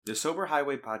The Sober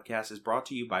Highway podcast is brought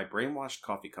to you by Brainwashed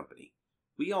Coffee Company.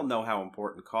 We all know how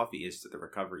important coffee is to the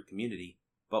recovery community,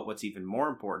 but what's even more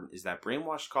important is that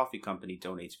Brainwashed Coffee Company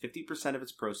donates 50% of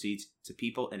its proceeds to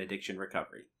people in addiction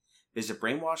recovery. Visit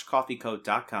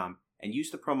brainwashedcoffeeco.com and use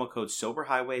the promo code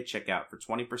SOBERHIGHWAY at checkout for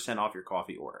 20% off your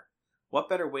coffee order. What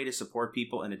better way to support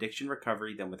people in addiction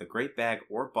recovery than with a great bag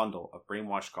or bundle of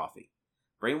Brainwashed Coffee?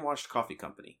 Brainwashed Coffee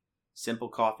Company. Simple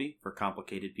coffee for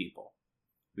complicated people.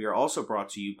 We are also brought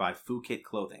to you by Fookit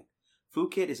Clothing.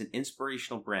 Fookit is an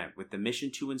inspirational brand with the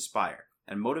mission to inspire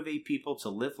and motivate people to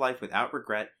live life without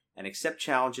regret and accept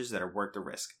challenges that are worth the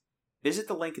risk. Visit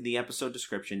the link in the episode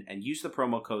description and use the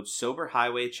promo code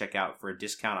SOBERHIGHWAY at checkout for a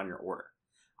discount on your order.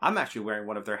 I'm actually wearing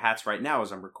one of their hats right now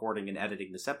as I'm recording and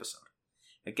editing this episode.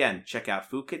 Again, check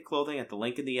out Fookit Clothing at the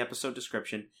link in the episode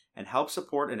description and help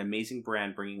support an amazing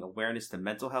brand bringing awareness to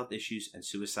mental health issues and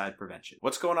suicide prevention.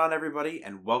 What's going on, everybody,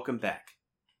 and welcome back.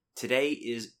 Today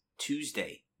is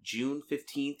Tuesday, June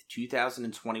 15th,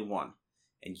 2021,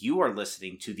 and you are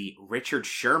listening to the Richard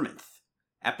Sherman,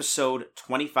 episode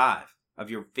 25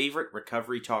 of your favorite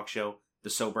recovery talk show, the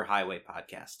Sober Highway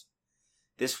podcast.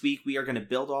 This week, we are going to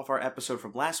build off our episode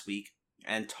from last week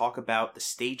and talk about the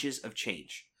stages of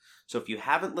change. So if you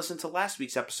haven't listened to last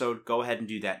week's episode, go ahead and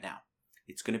do that now.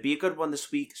 It's going to be a good one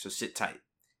this week, so sit tight.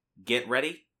 Get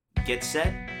ready, get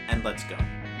set, and let's go.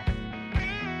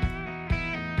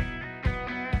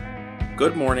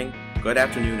 Good morning, good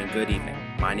afternoon, and good evening.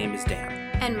 My name is Dan.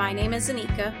 And my name is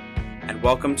Anika. And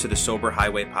welcome to the Sober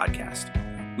Highway podcast.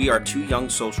 We are two young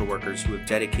social workers who have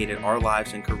dedicated our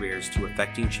lives and careers to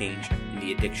effecting change in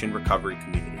the addiction recovery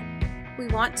community. We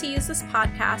want to use this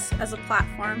podcast as a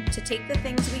platform to take the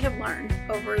things we have learned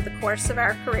over the course of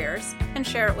our careers and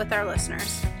share it with our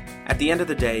listeners. At the end of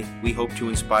the day, we hope to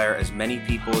inspire as many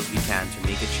people as we can to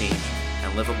make a change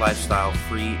and live a lifestyle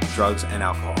free of drugs and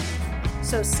alcohol.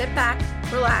 So sit back,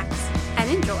 relax, and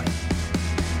enjoy.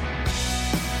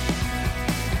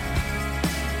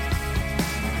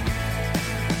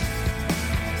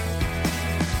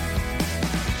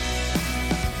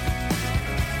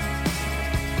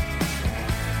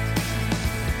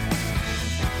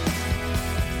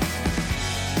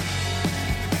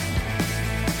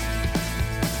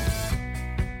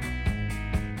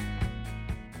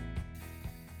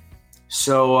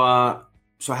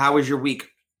 So how was your week?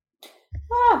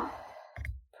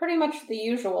 Pretty much the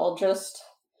usual, just,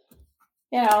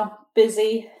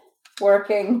 busy,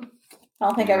 working. I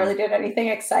don't think I really did anything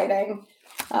exciting.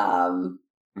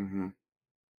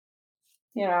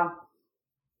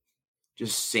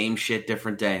 Just same shit,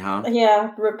 different day, huh?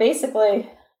 Yeah, basically.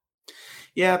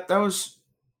 Yeah,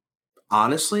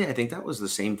 honestly, I think that was the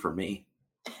same for me.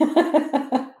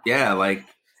 Yeah,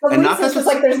 At least it's just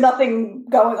like there's nothing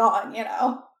going on,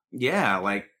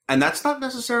 Yeah, and that's not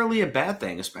necessarily a bad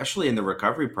thing, especially in the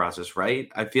recovery process, right?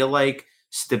 I feel like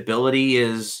stability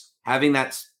is having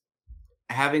that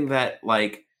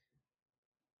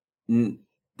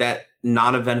that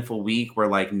non-eventful week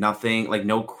where nothing,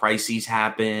 no crises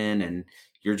happen and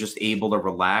you're just able to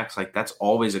relax. That's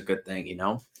always a good thing,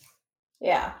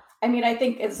 Yeah. I mean, I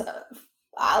think it's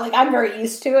I'm very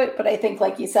used to it, but I think,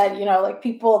 like you said,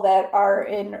 people that are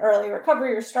in early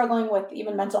recovery or struggling with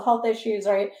even mental health issues,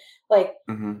 right?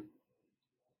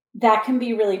 That can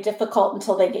be really difficult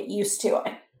until they get used to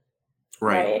it.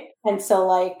 Right. And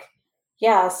so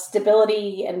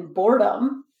stability and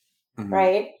boredom,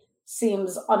 right,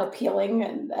 seems unappealing.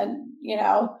 And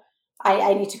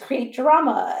I need to create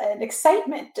drama and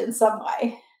excitement in some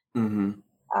way.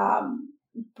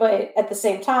 But at the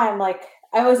same time, I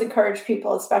always encourage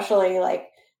people, especially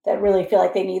that really feel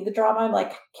like they need the drama. I'm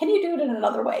like, can you do it in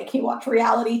another way? Can you watch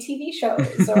reality TV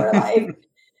shows or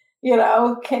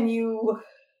can you,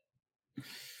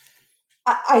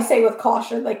 I say with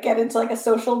caution, get into a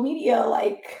social media,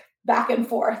 back and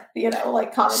forth,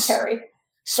 commentary.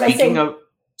 But I say,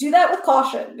 do that with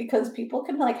caution because people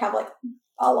can have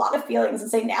a lot of feelings and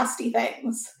say nasty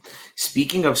things.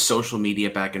 Speaking of social media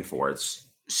back and forths,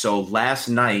 so last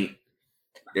night,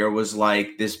 there was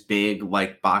this big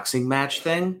boxing match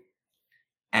thing,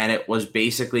 and it was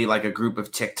basically a group of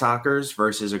TikTokers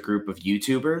versus a group of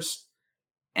YouTubers,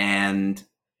 and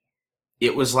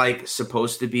it was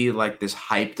supposed to be this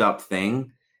hyped up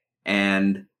thing,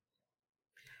 and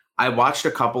I watched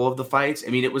a couple of the fights. I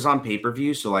mean, it was on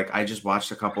pay-per-view, so I just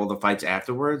watched a couple of the fights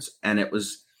afterwards, and it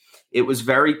was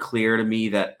very clear to me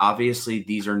that obviously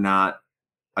these are not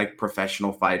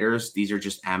professional fighters; these are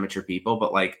just amateur people,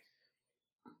 but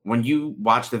when you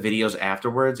watch the videos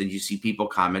afterwards and you see people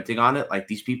commenting on it,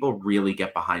 these people really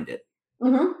get behind it.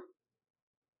 Mm-hmm.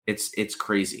 It's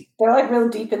crazy. They're real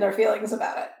deep in their feelings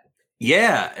about it.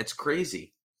 Yeah, it's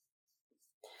crazy.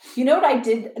 You know what I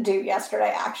did do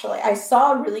yesterday, actually? I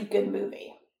saw a really good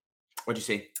movie. What'd you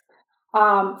see?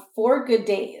 4 Good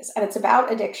Days, and it's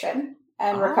about addiction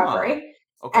and recovery.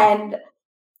 Okay. And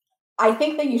I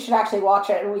think that you should actually watch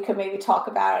it, and we could maybe talk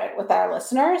about it with our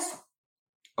listeners.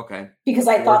 Okay. Because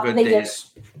I thought they did.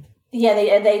 Yeah,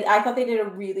 they. I thought they did a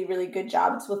really, really good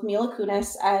job. It's with Mila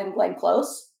Kunis and Glenn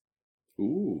Close.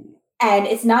 Ooh. And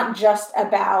it's not just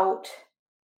about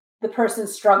the person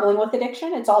struggling with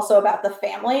addiction. It's also about the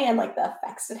family and like the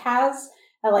effects it has,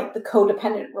 and like the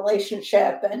codependent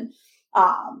relationship, and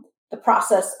the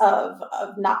process of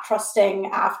not trusting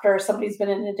after somebody's been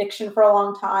in addiction for a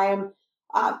long time.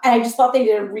 And I just thought they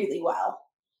did it really well.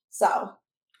 So.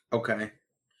 Okay.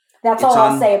 That's all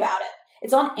I'll say about it.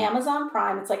 It's on Amazon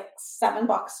Prime. It's like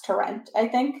 $7 to rent, I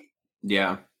think.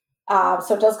 Yeah.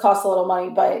 So it does cost a little money,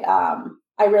 but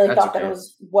I really thought that it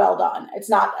was well done. It's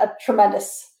not a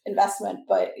tremendous investment,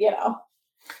 but you know.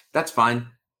 That's fine.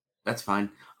 That's fine.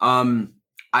 I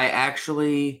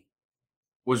actually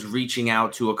was reaching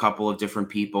out to a couple of different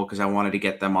people because I wanted to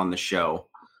get them on the show.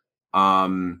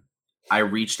 I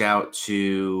reached out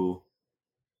to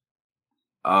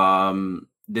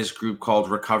this group called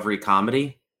Recovery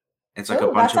Comedy. It's like a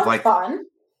bunch of like fun.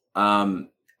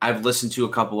 I've listened to a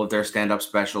couple of their stand-up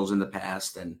specials in the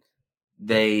past, and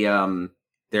they're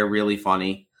really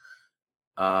funny.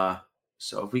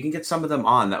 So if we can get some of them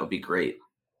on, that would be great.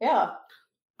 Yeah.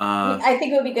 I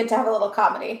think it would be good to have a little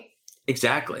comedy.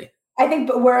 Exactly. I think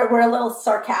we're a little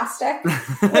sarcastic.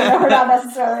 We're not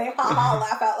necessarily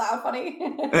laugh out loud funny.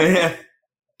 Yeah.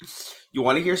 You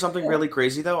want to hear something really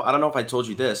crazy though? I don't know if I told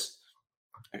you this.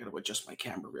 I gotta adjust my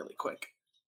camera really quick.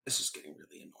 This is getting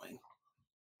really annoying.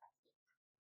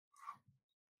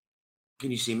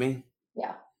 Can you see me?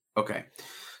 Yeah. Okay.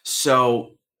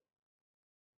 So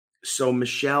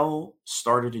Michelle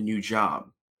started a new job.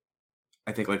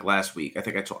 I think like last week. I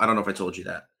don't know if I told you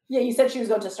that. Yeah, you said she was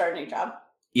going to start a new job.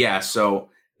 Yeah, so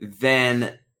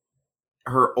then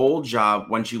her old job,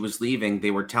 when she was leaving,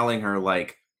 they were telling her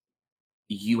like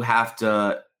you have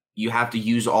to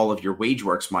use all of your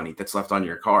WageWorks money that's left on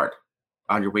your card,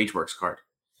 on your WageWorks card.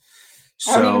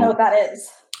 So, I don't even know what that is.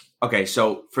 Okay,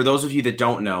 so for those of you that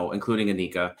don't know, including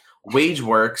Anika,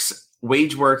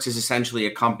 WageWorks is essentially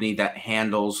a company that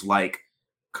handles like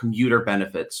commuter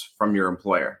benefits from your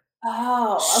employer.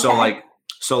 Oh, okay.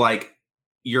 So like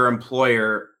your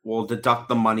employer will deduct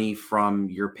the money from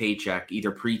your paycheck,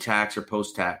 either pre-tax or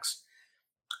post-tax,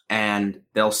 and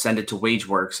they'll send it to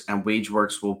WageWorks, and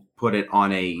WageWorks will put it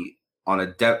on a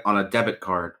debit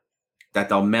card that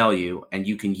they'll mail you, and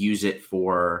you can use it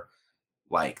for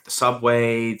like the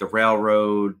subway, the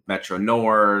railroad, Metro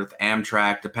North,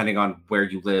 Amtrak, depending on where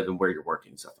you live and where you're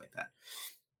working and stuff like that.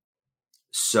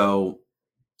 So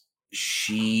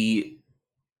they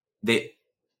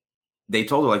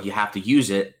told her like you have to use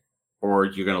it or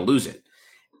you're going to lose it.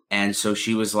 And so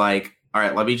she was like, all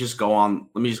right, let me just go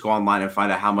online and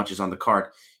find out how much is on the card.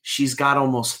 She's got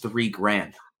almost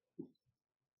 $3,000.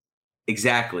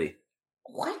 Exactly.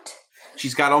 What?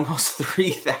 She's got almost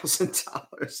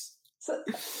 $3,000. So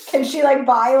can she like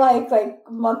buy like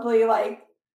monthly like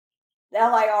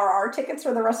LIRR tickets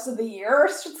for the rest of the year or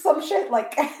some shit?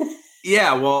 Like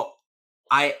yeah, well,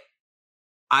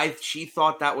 she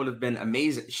thought that would have been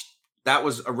amazing. That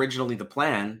was originally the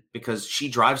plan because she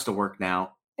drives to work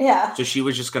now. Yeah. So she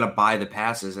was just going to buy the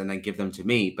passes and then give them to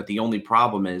me. But the only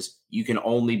problem is you can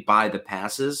only buy the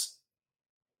passes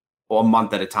a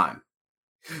month at a time.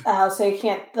 So you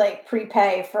can't like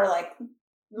prepay for like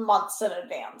months in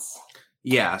advance.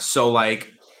 Yeah. So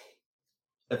like,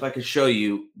 if I could show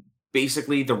you,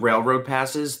 basically the railroad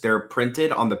passes, they're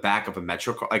printed on the back of a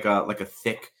Metro, like a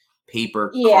thick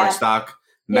paper cardstock.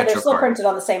 Yeah, they're still printed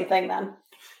on the same thing then.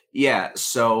 Yeah.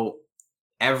 So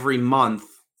every month,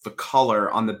 the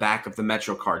color on the back of the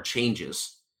Metro card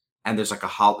changes, and there's like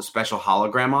a special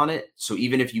hologram on it. So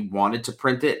even if you wanted to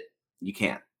print it, you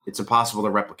can't. It's impossible to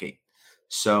replicate.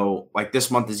 So like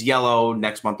this month is yellow,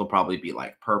 next month will probably be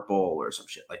like purple or some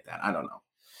shit like that. I don't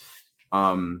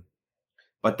know.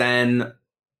 But then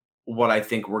what I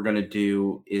think we're gonna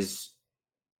do is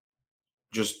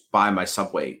just buy my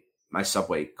subway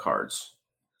cards.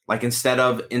 Like instead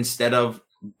of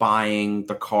buying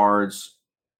the cards,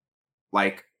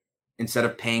 like instead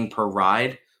of paying per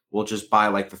ride, we'll just buy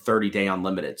like the 30-day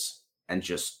unlimiteds and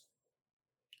just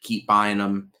keep buying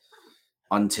them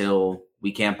until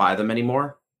we can't buy them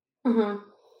anymore.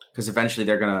 Because eventually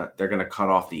they're gonna cut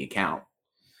off the account.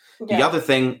 Yeah.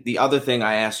 The other thing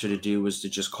I asked her to do was to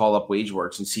just call up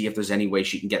WageWorks and see if there's any way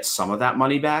she can get some of that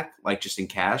money back, like just in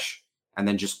cash, and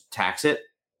then just tax it.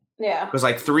 Yeah. Because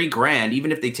like $3,000,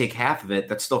 even if they take half of it,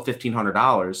 that's still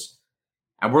 $1,500.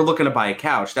 And we're looking to buy a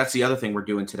couch. That's the other thing we're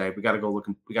doing today. We got to go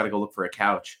look for a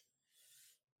couch.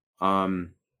 But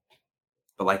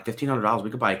like $1,500, we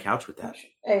could buy a couch with that.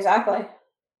 Exactly.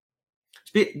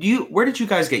 Where did you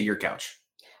guys get your couch?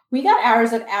 We got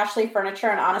ours at Ashley Furniture,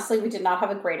 and honestly, we did not have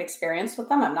a great experience with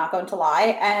them. I'm not going to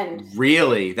lie. And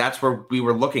really, that's where we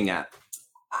were looking at.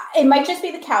 It might just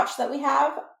be the couch that we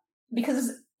have because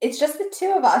it's just the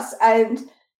two of us, and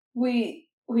we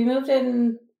moved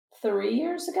in 3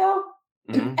 years ago,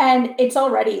 and it's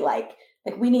already like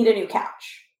we need a new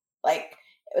couch. Like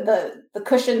the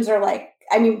cushions are like,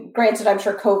 I mean, granted, I'm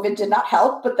sure COVID did not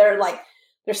help, but they're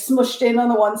smushed in on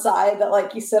the one side that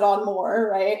like you sit on more,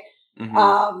 right?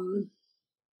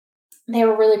 They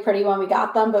were really pretty when we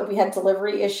got them, but we had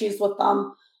delivery issues with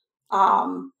them.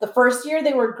 The first year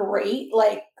they were great,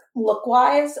 like look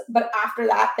wise, but after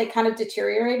that they kind of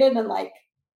deteriorated. And like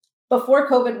before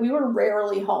COVID, we were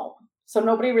rarely home, so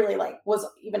nobody really like was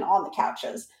even on the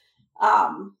couches.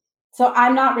 So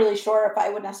I'm not really sure if I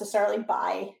would necessarily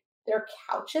buy their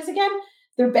couches again.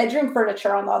 Their bedroom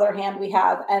furniture, on the other hand, we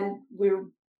have, and we're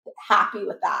happy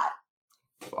with that.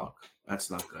 Fuck,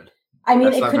 that's not good. I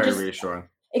mean, that's not very reassuring.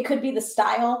 It could be the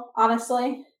style,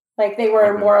 honestly. Like they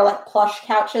were more like plush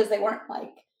couches. They weren't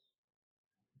like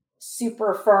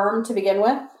super firm to begin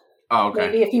with. Oh, okay.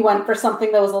 Maybe if you went for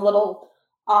something that was a little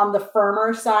on the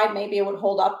firmer side, maybe it would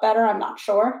hold up better. I'm not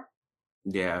sure.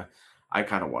 Yeah, I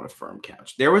kind of want a firm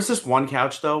couch. There was this one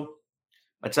couch though.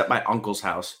 It's at my uncle's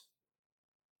house.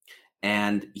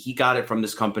 And he got it from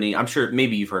this company. I'm sure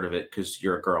maybe you've heard of it because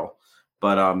you're a girl.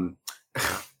 But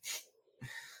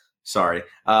sorry.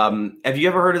 Have you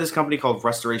ever heard of this company called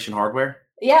Restoration Hardware?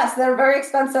 Yes, they're very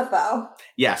expensive though.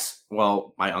 Yes.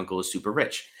 Well, my uncle is super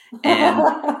rich.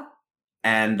 And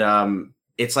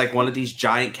it's like one of these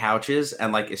giant couches,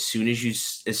 and like as soon as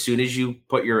you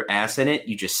put your ass in it,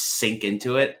 you just sink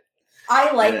into it.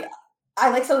 I like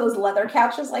some of those leather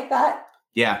couches like that.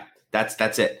 Yeah,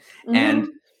 that's it. And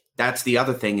that's the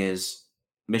other thing is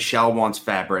Michelle wants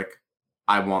fabric,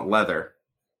 I want leather.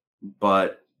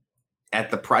 But at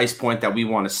the price point that we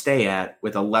want to stay at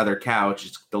with a leather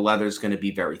couch, the leather's going to be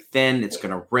very thin. It's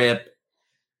going to rip.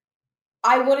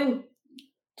 I wouldn't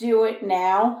do it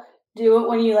now. Do it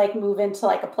when you like move into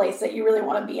like a place that you really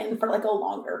want to be in for like a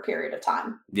longer period of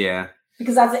time. Yeah.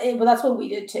 Because that's what we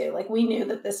did too. Like we knew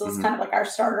that this was kind of like our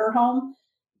starter home.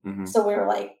 So we were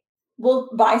like, we'll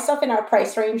buy stuff in our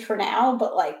price range for now,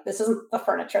 but like this isn't the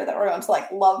furniture that we're going to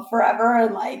like love forever.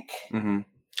 And like,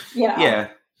 you know. Yeah.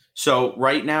 So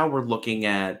right now we're looking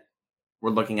at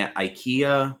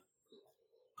IKEA.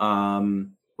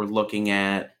 We're looking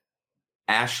at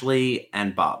Ashley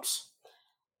and Bob's.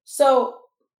 So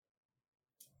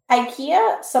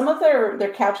IKEA, some of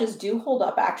their couches do hold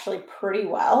up actually pretty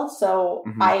well. So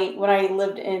when I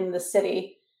lived in the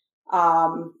city,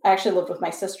 I actually lived with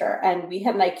my sister, and we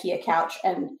had an IKEA couch,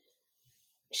 and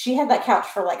she had that couch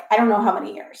for like, I don't know how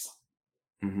many years,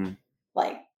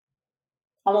 like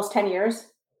almost 10 years.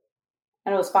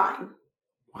 And it was fine.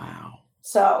 Wow.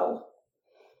 So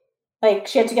like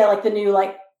she had to get like the new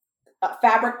like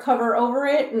fabric cover over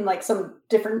it and like some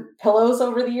different pillows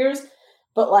over the years,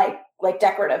 but like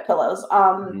decorative pillows.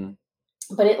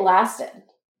 But it lasted.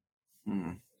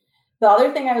 The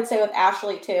other thing I would say with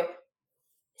Ashley too,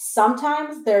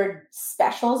 sometimes their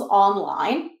specials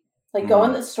online, like go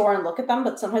in the store and look at them,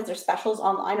 but sometimes their specials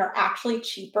online are actually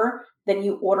cheaper than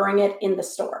you ordering it in the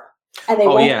store. And they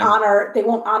won't honor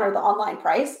the online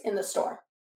price in the store.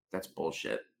 That's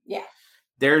bullshit. Yeah.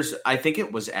 I think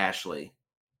it was Ashley.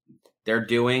 They're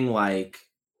doing like,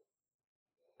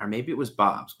 or maybe it was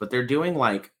Bob's, but they're doing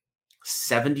like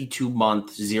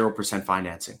 72-month 0%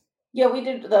 financing. Yeah, we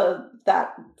did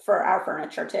that for our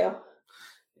furniture too.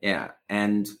 Yeah,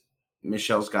 and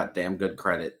Michelle's got damn good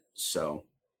credit, so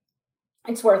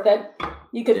it's worth it.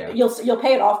 You'll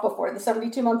pay it off before the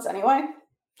 72 months anyway.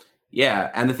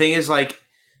 Yeah, and the thing is, like,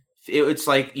 it's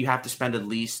like you have to spend at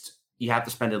least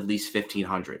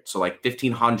 $1,500. So like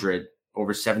 $1,500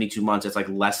 over 72 months, it's like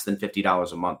less than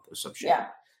 $50 a month or some shit. Yeah.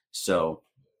 So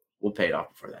we'll pay it off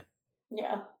before then.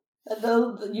 Yeah,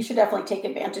 you should definitely take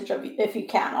advantage of, if you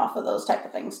can, off of those type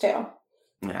of things too.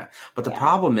 Yeah, but the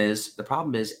problem is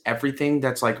everything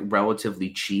that's like relatively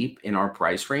cheap in our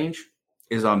price range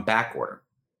is on back order.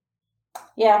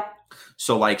 Yeah.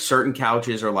 So like certain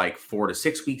couches are like 4 to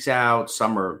 6 weeks out.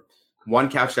 Some are one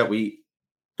couch the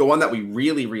one that we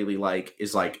really, really like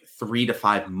is like 3 to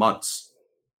 5 months.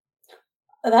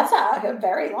 That's a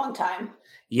very long time.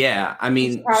 Yeah. I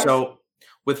mean, so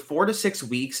with 4 to 6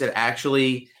 weeks, it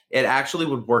actually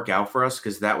would work out for us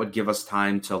because that would give us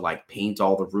time to like paint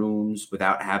all the rooms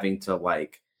without having to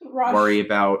like worry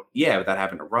about, without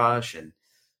having to rush. And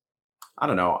I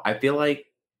don't know. I feel like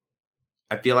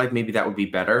maybe that would be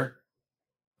better.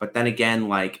 But then again,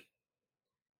 like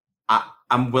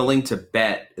I'm willing to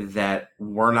bet that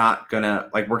we're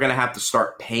gonna have to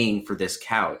start paying for this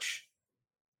couch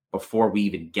before we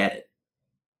even get it.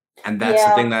 And that's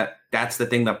the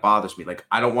thing that bothers me. Like,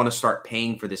 I don't want to start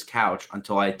paying for this couch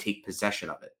until I take possession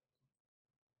of it.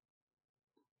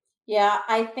 Yeah,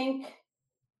 I think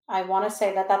I want to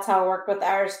say that that's how it worked with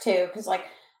ours too. Because like,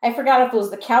 I forgot if it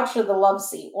was the couch or the love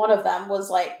seat. One of them was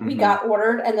like, we got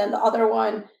ordered, and then the other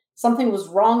one, something was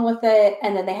wrong with it,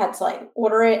 and then they had to like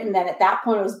order it, and then at that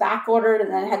point it was back ordered,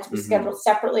 and then it had to be scheduled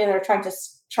separately, and they're trying to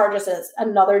charge us as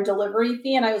another delivery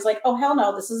fee. And I was like, oh hell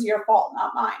no, this is your fault,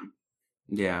 not mine.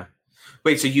 Yeah.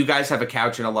 Wait, so you guys have a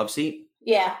couch and a love seat?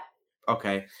 Yeah.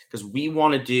 Okay, because we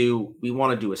want to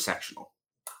do a sectional.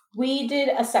 We did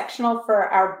a sectional for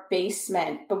our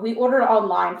basement, but we ordered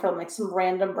online from like some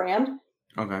random brand.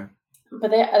 Okay.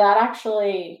 But that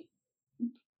actually,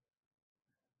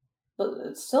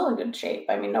 it's still in good shape.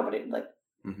 I mean, nobody like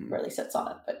really sits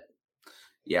on it, but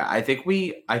yeah, I think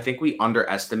we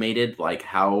underestimated like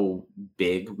how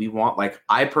big we want. Like,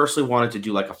 I personally wanted to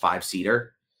do like a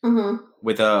 5-seater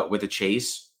with a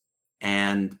chase,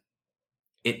 and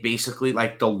it basically,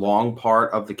 like, the long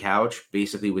part of the couch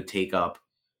basically would take up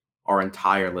our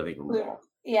entire living room wall.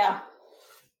 Yeah.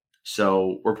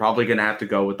 So we're probably gonna have to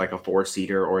go with like a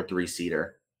 4-seater or a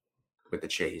 3-seater with the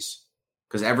chase.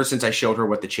 Because ever since I showed her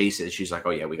what the chase is, she's like,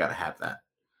 "Oh yeah, we gotta have that."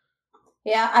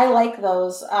 Yeah, I like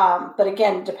those. But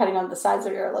again, depending on the size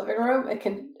of your living room, it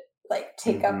can like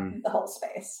take up the whole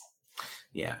space.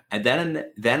 Yeah, and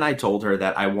then I told her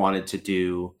that I wanted to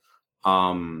do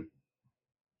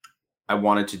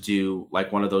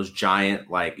like one of those giant,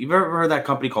 like, you've ever heard of that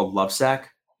company called Lovesac?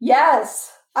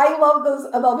 Yes. I love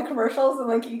those. I love the commercials, and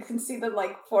like you can see them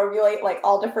like formulate like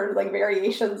all different like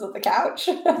variations of the couch.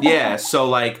 Yeah, so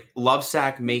like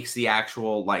Lovesac makes the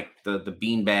actual like the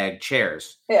beanbag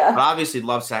chairs. Yeah. But obviously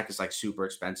Lovesac is like super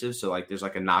expensive, so like there's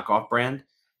like a knockoff brand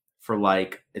for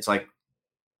like, it's like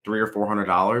 $300 or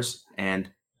 $400, and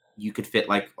you could fit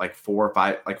like 4 or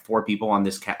 5, like 4 people on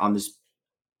this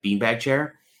beanbag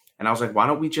chair. And I was like, why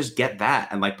don't we just get that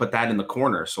and like put that in the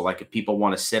corner, so like if people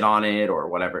want to sit on it or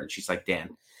whatever. And she's like,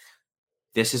 Dan,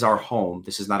 this is our home.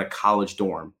 This is not a college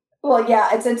dorm. Well, yeah,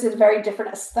 it's a very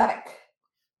different aesthetic.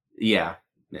 Yeah.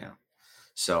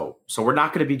 So we're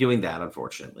not going to be doing that,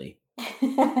 unfortunately.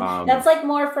 That's like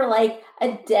more for like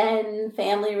a den,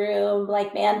 family room,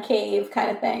 like man cave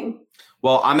kind of thing.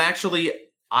 Well,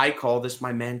 I call this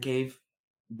my man cave,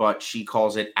 but she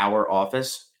calls it our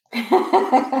office.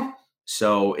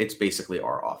 So it's basically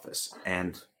our office.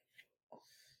 And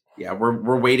yeah,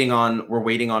 we're waiting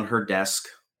on her desk.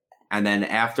 And then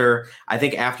after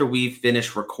we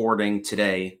finish recording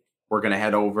today, we're going to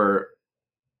head over.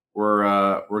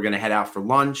 We're going to head out for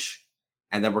lunch,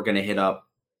 and then we're going to hit up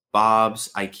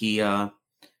Bob's, IKEA,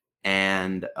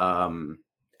 and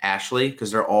Ashley,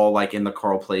 because they're all like in the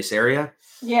Carl Place area.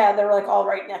 Yeah, they're like all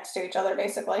right next to each other,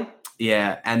 basically.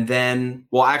 Yeah, and then,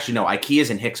 well, actually, no, IKEA's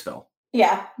in Hicksville.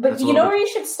 Yeah, but you know where you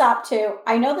should stop too?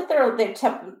 I know that they're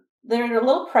a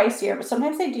little pricier, but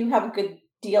sometimes they do have a good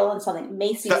deal on something.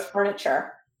 Macy's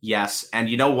furniture. Yes, and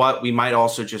you know what? We might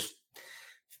also just,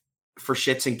 for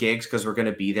shits and gigs, because we're going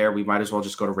to be there, we might as well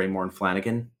just go to Raymore and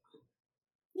Flanagan.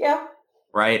 Yeah.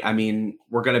 Right? I mean,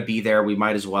 we're going to be there. We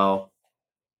might as well.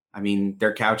 I mean,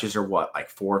 their couches are what, like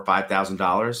 $4,000 or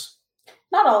 $5,000?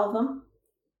 Not all of them.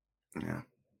 Yeah.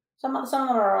 Some of them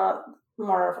are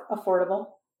more affordable.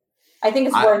 I think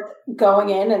it's worth going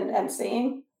in and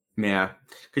seeing. Yeah,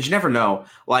 because you never know.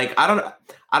 Like, I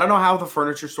don't know how the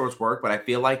furniture stores work, but I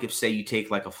feel like if, say, you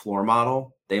take like a floor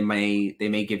model, they may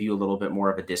give you a little bit more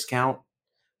of a discount.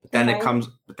 But then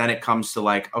it comes to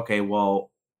like, okay, well,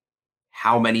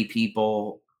 how many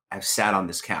people have sat on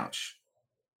this couch?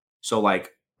 So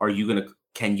like,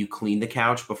 can you clean the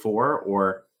couch before,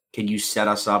 or can you set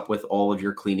us up with all of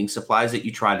your cleaning supplies that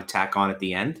you try to tack on at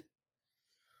the end?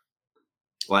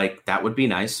 Like, that would be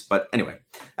nice. But anyway,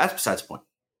 that's besides the point.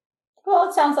 Well,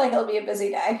 it sounds like it'll be a busy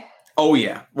day. Oh,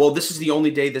 yeah. Well, this is the only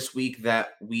day this week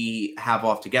that we have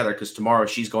off together, because tomorrow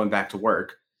she's going back to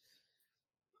work.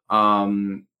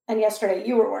 And yesterday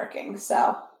you were working,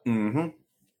 so. Mm-hmm.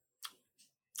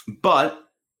 But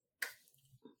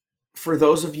for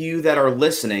those of you that are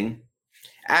listening,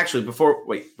 actually, before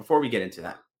we get into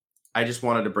that, I just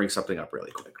wanted to bring something up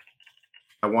really quick.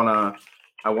 I want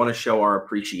to show our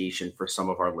appreciation for some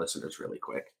of our listeners really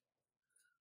quick.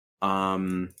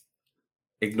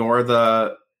 Ignore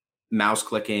the mouse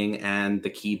clicking and the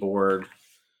keyboard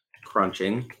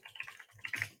crunching.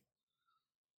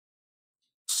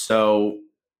 So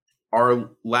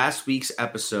our last week's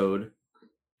episode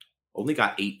only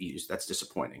got 8 views. That's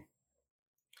disappointing.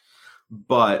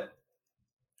 But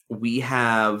we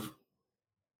have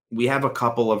a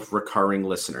couple of recurring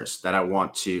listeners that I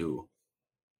want to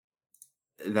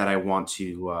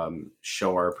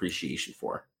show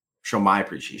my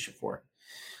appreciation for.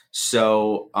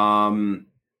 So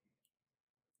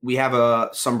we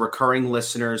have some recurring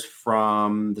listeners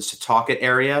from the Setauket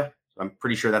area. I'm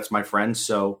pretty sure that's my friend.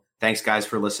 So thanks, guys,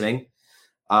 for listening.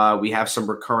 We have some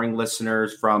recurring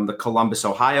listeners from the Columbus,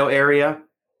 Ohio area,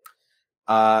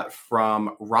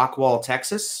 from Rockwall,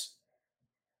 Texas.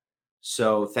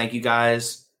 So thank you,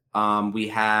 guys. We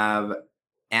have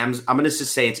I'm going to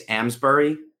just say it's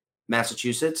Amesbury,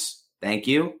 Massachusetts. Thank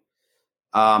you.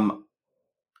 I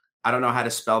don't know how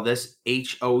to spell this.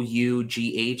 Hough.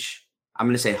 I'm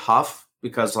going to say Huff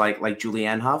because like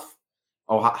Julianne Huff.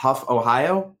 Huff,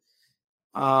 Ohio.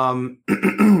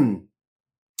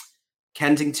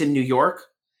 Kensington, New York,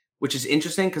 which is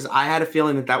interesting because I had a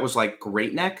feeling that was like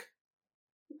Great Neck,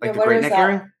 like the Great Neck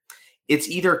area. It's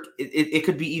either it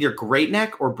could be either Great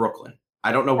Neck or Brooklyn.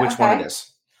 I don't know which one it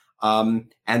is. And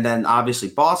then obviously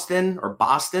Boston,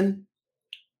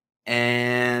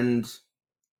 and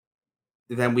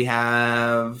then we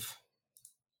have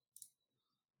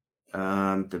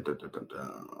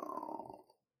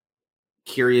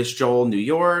Curious Joel, New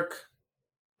York.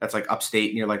 That's like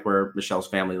upstate near like where Michelle's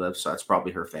family lives, so that's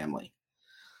probably her family.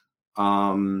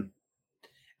 And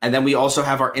then we also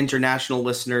have our international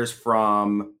listeners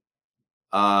from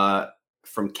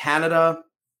Canada,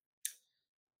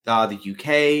 the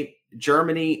UK,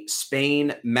 Germany,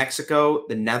 Spain, Mexico,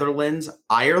 the Netherlands,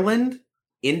 Ireland,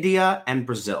 India, and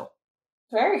Brazil.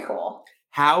 Very cool.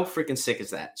 How freaking sick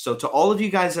is that? So to all of you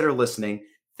guys that are listening,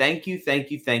 thank you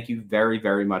very,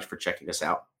 very much for checking us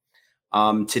out.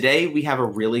 Today we have a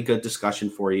really good discussion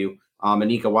for you.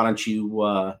 Anika, why don't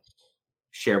you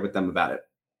share with them about it?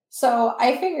 So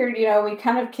I figured, we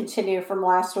kind of continue from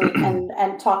last week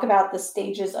and talk about the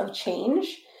stages of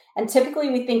change. And typically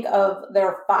we think of there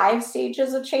are 5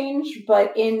 stages of change,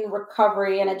 but in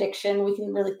recovery and addiction, we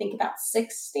can really think about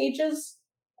 6 stages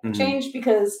of change,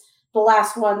 because the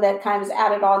last one that kind of is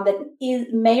added on that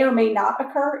may or may not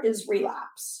occur is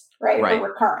relapse, right? Or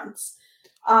recurrence.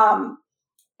 And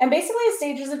basically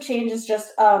stages of change is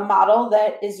just a model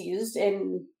that is used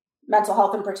in mental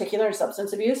health in particular and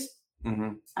substance abuse.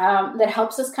 That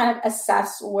helps us kind of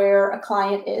assess where a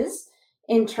client is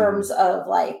in terms of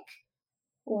like,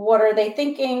 what are they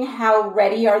thinking? How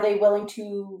ready are they willing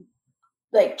to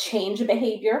like change a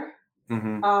behavior?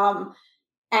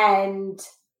 And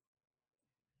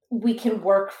we can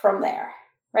work from there,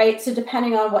 right? So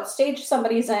depending on what stage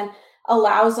somebody's in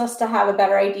allows us to have a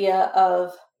better idea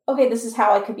of, okay, this is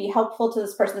how I could be helpful to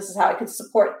this person. This is how I could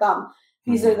support them.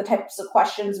 These are the types of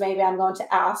questions maybe I'm going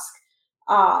to ask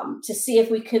to see if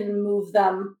we can move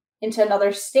them into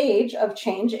another stage of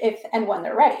change if and when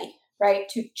they're ready, right,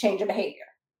 to change a behavior.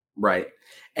 Right.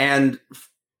 And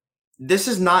this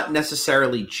is not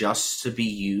necessarily just to be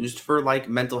used for like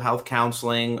mental health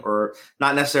counseling, or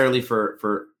not necessarily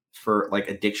for like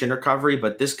addiction recovery,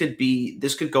 but this could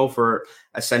go for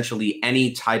essentially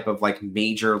any type of like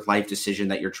major life decision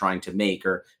that you're trying to make,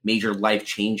 or major life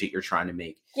change that you're trying to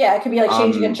make. Yeah, it could be like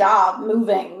changing a job,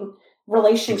 moving,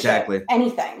 relationship,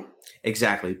 anything.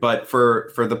 Exactly. But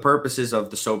for the purposes of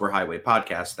the Sober Highway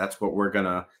podcast, that's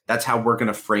how we're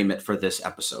gonna frame it for this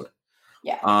episode.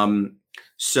 Yeah.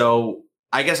 So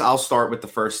I guess I'll start with the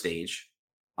first stage.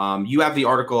 You have the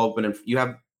article open and you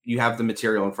have the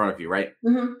material in front of you, right?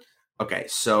 Okay.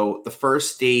 So the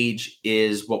first stage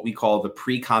is what we call the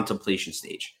pre-contemplation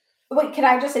stage. Wait, can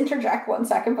I just interject 1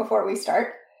 second before we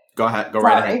start? Go ahead. Go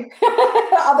right ahead.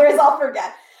 Otherwise I'll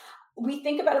forget. We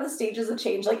think about the stages of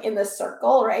change like in this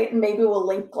circle, right? And maybe we'll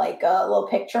link like a little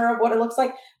picture of what it looks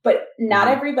like, but not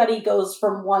everybody goes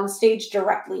from one stage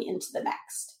directly into the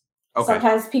next. Okay.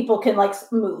 Sometimes people can like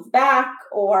move back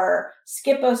or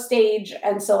skip a stage.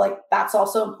 And so like, that's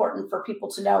also important for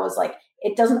people to know, is like,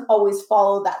 it doesn't always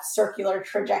follow that circular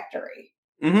trajectory.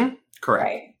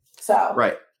 Correct.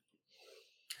 Right.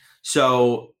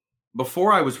 So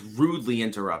before I was rudely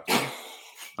interrupted,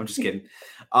 I'm just kidding.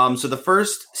 So the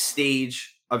first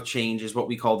stage of change is what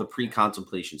we call the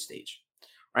pre-contemplation stage,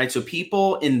 right? So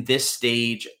people in this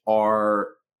stage are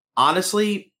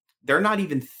honestly, they're not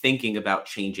even thinking about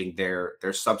changing their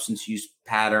substance use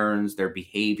patterns, their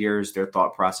behaviors, their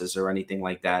thought process, or anything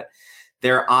like that.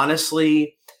 They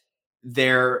honestly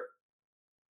don't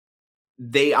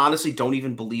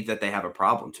even believe that they have a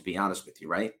problem, to be honest with you,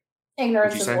 right?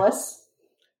 Ignorance is bliss.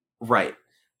 Right.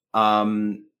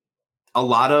 a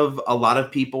lot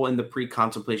of people in the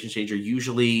pre-contemplation stage are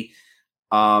usually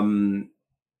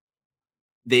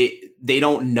they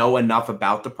don't know enough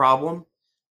about the problem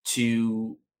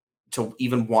to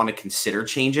even want to consider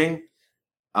changing.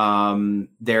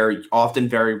 They're often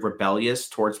very rebellious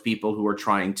towards people who are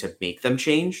trying to make them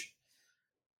change.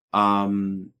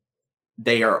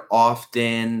 They are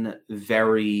often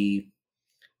they're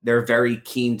very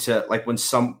keen to, like,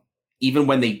 even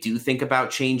when they do think about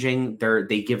changing,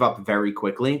 they give up very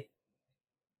quickly.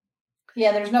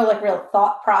 Yeah, there's no like real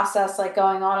thought process like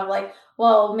going on of like,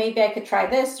 well, maybe I could try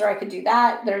this or I could do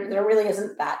that. There really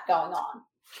isn't that going on.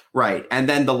 Right. And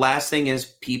then the last thing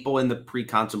is people in the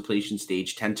pre-contemplation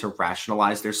stage tend to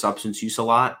rationalize their substance use a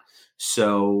lot.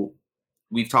 So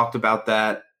we've talked about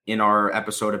that in our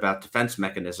episode about defense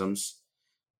mechanisms,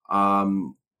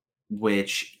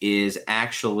 which is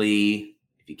actually,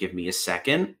 if you give me a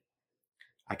second,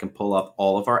 I can pull up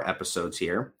all of our episodes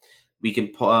here. We can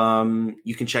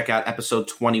you can check out episode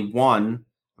 21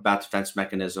 about defense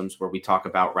mechanisms, where we talk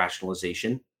about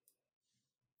rationalization.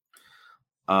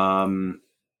 What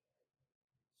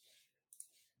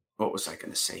was I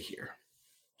going to say here?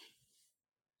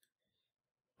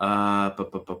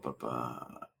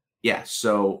 Yeah,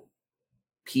 so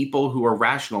people who are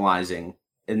rationalizing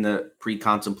in the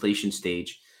pre-contemplation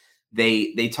stage,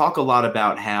 they talk a lot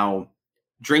about how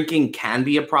drinking can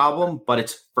be a problem, but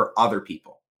it's for other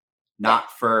people,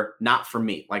 not for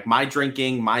me. Like, my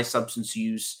drinking, my substance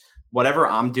use, whatever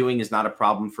I'm doing is not a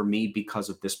problem for me because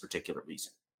of this particular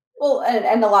reason. Well,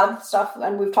 and a lot of stuff,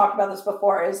 and we've talked about this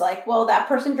before, is like, well, that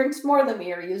person drinks more than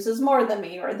me or uses more than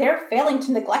me, or they're failing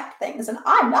to neglect things and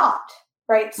I'm not,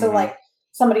 right? So like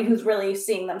somebody who's really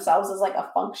seeing themselves as like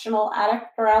a functional addict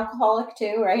or alcoholic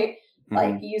too, right?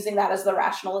 Like using that as the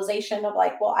rationalization of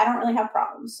like, well, I don't really have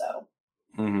problems, so.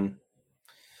 Then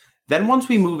once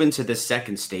we move into the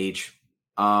second stage,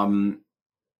 Anika,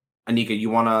 you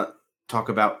want to talk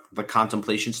about the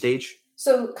contemplation stage?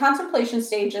 So contemplation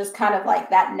stage is kind of like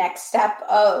that next step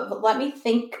of, let me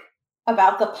think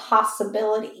about the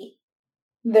possibility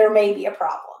there may be a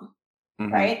problem,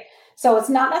 right? So it's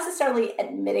not necessarily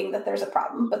admitting that there's a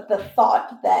problem, but the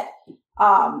thought that,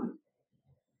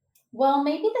 well,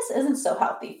 maybe this isn't so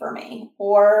healthy for me,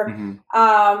 or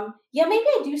yeah, maybe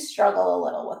I do struggle a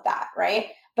little with that, right?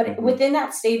 But within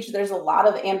that stage, there's a lot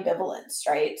of ambivalence,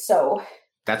 right? So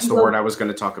that's the word I was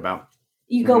going to talk about.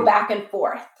 You go back and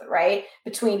forth, right?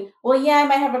 Between, well, yeah, I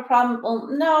might have a problem. Well,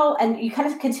 no. And you kind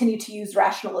of continue to use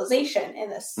rationalization in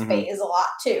this phase a lot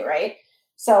too, right?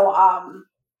 So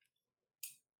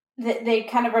they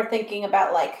kind of are thinking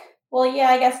about like, well, yeah,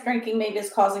 I guess drinking maybe is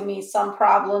causing me some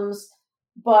problems,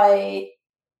 but,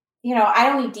 you know, I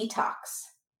don't need detox,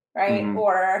 right?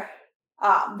 Or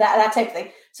that type of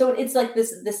thing. So it's like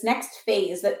this next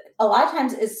phase that a lot of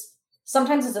times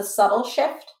sometimes is a subtle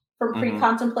shift from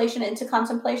pre-contemplation into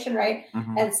contemplation, right?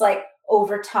 And it's like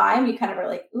over time, you kind of are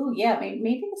like, ooh, yeah,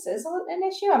 maybe this is an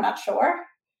issue. I'm not sure.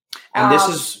 And this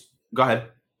is, go ahead.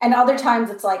 And other times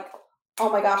it's like,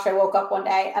 oh my gosh, I woke up one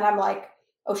day and I'm like,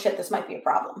 oh shit, this might be a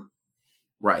problem.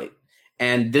 Right.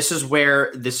 And this is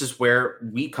where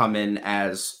we come in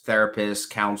as therapists,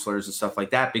 counselors, and stuff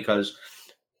like that, because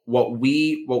what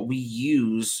we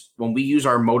use when we use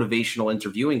our motivational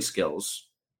interviewing skills,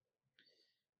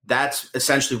 that's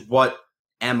essentially what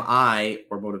MI,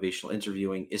 or motivational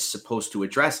interviewing, is supposed to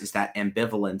address, is that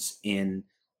ambivalence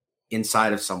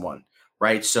inside of someone,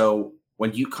 right? So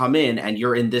when you come in and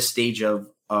you're in this stage of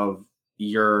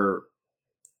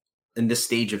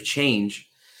change,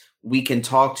 we can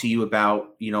talk to you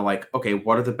about, you know, like, okay,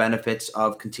 what are the benefits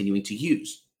of continuing to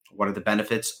use? What are the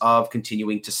benefits of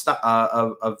continuing to stop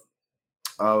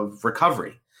of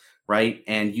recovery, right?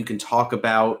 And you can talk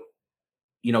about,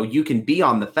 you know, you can be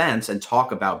on the fence and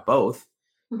talk about both.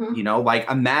 You know,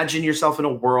 like, imagine yourself in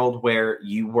a world where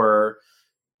you were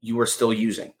still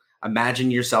using. Imagine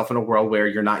yourself in a world where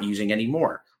you're not using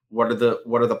anymore. What are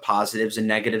the positives and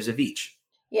negatives of each?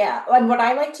 Yeah. And what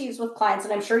I like to use with clients,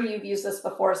 and I'm sure you've used this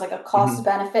before, is like a cost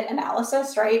benefit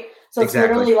analysis, right? So it's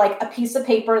literally like a piece of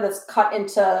paper that's cut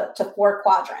into 4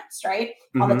 quadrants, right?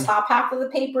 On the top half of the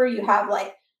paper, you have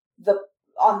like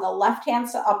on the left-hand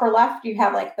upper left, you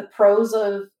have like the pros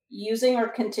of using or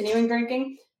continuing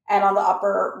drinking. And on the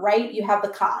upper right, you have the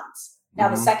cons. Now,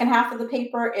 the second half of the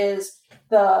paper is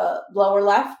the lower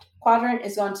left quadrant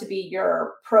is going to be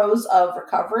your pros of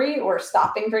recovery or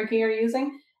stopping drinking or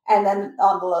using. And then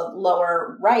on the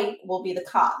lower right will be the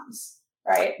cons,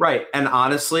 right? Right. And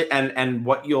honestly, and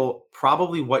what you'll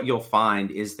find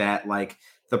is that, like,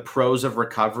 the pros of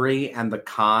recovery and the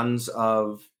cons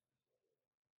of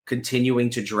continuing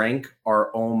to drink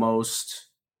are almost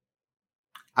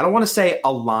I don't want to say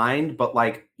aligned, but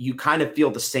like you kind of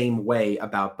feel the same way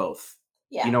about both.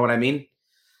 Yeah. You know what I mean?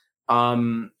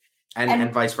 And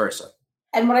vice versa.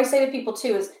 And what I say to people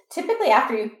too is typically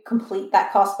after you complete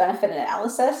that cost benefit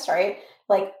analysis, right?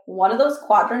 Like one of those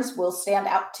quadrants will stand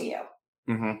out to you.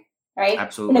 Mm-hmm. Right?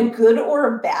 Absolutely. In a good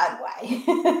or a bad way.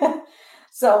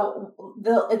 So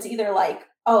it's either like,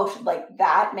 oh, like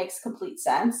that makes complete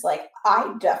sense. Like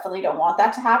I definitely don't want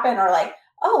that to happen. Or like,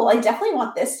 oh, I definitely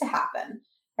want this to happen.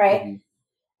 Right.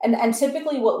 Mm-hmm. And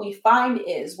typically what we find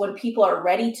is when people are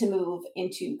ready to move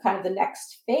into kind of the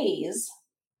next phase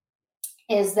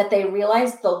is that they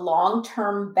realize the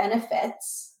long-term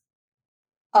benefits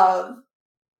of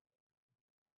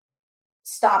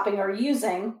stopping or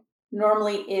using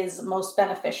normally is most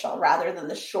beneficial rather than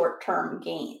the short-term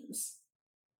gains.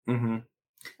 Mm-hmm.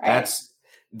 Right?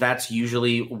 That's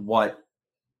usually what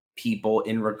people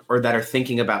or that are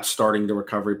thinking about starting the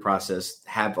recovery process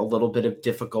have a little bit of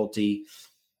difficulty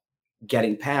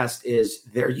getting past is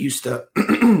they're used to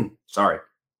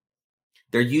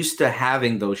they're used to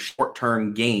having those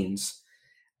short-term gains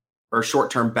or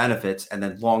short-term benefits and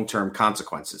then long-term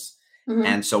consequences. Mm-hmm.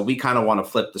 And so we kind of want to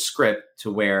flip the script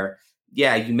to where,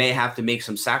 yeah, you may have to make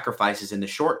some sacrifices in the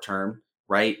short term,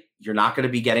 right? You're not going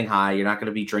to be getting high. You're not going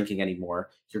to be drinking anymore.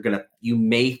 You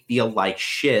may feel like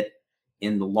shit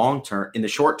in the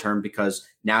short term, because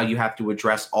now you have to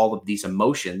address all of these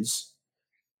emotions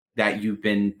that you've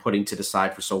been putting to the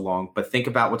side for so long. But think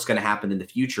about what's going to happen in the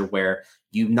future where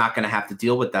you're not going to have to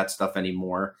deal with that stuff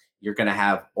anymore. You're going to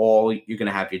have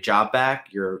your job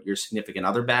back, your significant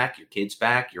other back, your kids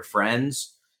back, your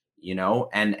friends, and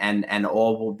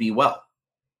all will be well.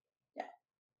 Yeah.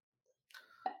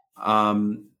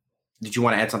 Did you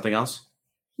want to add something else?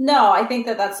 No, I think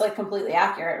that's like completely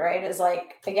accurate, right? Is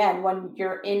like, again, when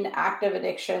you're in active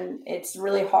addiction, it's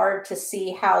really hard to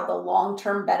see how the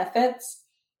long-term benefits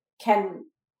can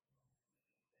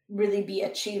really be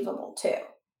achievable too.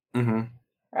 Mm-hmm.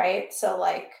 Right? So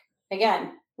like,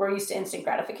 again, we're used to instant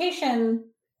gratification,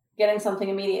 getting something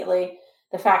immediately.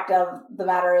 The fact of the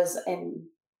matter is in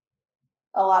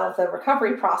a lot of the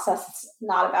recovery process, it's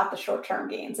not about the short-term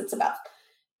gains. It's about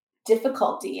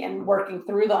difficulty and working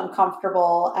through the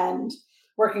uncomfortable and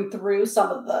working through some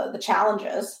of the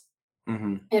challenges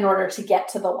mm-hmm. in order to get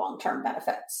to the long-term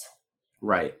benefits.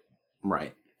 Right.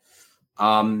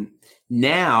 Now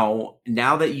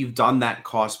that you've done that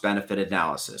cost benefit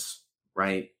analysis,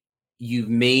 right? You've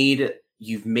made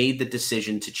the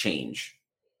decision to change.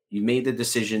 You made the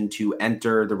decision to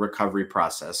enter the recovery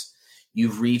process.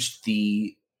 You've reached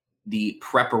the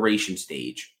preparation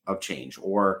stage of change,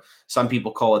 or some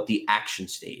people call it the action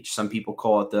stage. Some people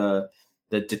call it the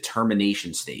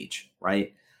determination stage,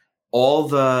 right? All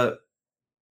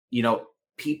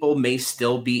people may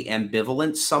still be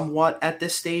ambivalent somewhat at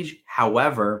this stage.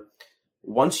 However,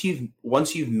 once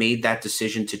you've made that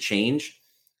decision to change,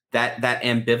 that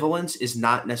ambivalence is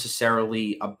not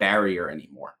necessarily a barrier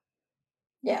anymore.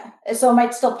 Yeah. So it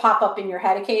might still pop up in your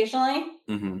head occasionally.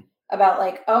 Mm-hmm. About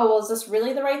like, oh, well, is this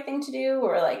really the right thing to do?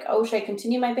 Or like, oh, should I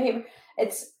continue my behavior?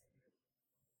 And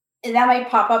that might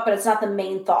pop up, but it's not the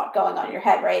main thought going on in your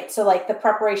head, right? So like the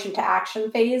preparation to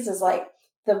action phase is like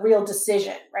the real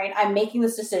decision, right? I'm making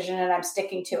this decision and I'm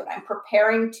sticking to it. I'm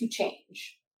preparing to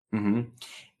change. Mm-hmm.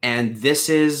 And this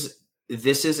is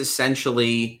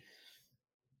essentially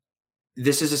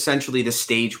the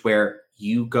stage where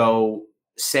you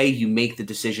you make the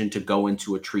decision to go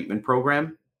into a treatment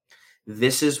program.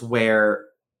 This is where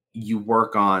you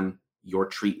work on your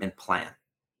treatment plan,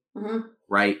 mm-hmm.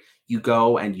 right? You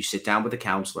go and you sit down with a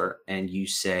counselor and you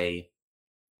say,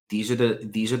 these are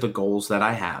the goals that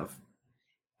I have.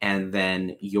 And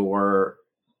then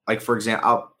for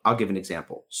example, I'll give an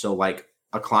example. So like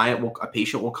a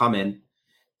patient will come in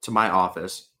to my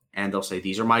office and they'll say,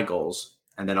 these are my goals.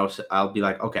 And then I'll be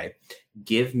like, okay,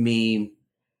 give me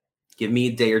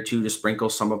a day or two to sprinkle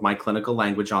some of my clinical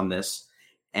language on this.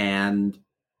 And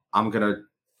I'm going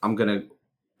to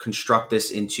construct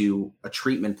this into a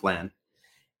treatment plan,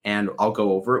 and I'll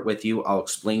go over it with you. I'll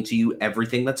explain to you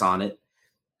everything that's on it.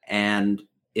 And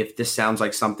if this sounds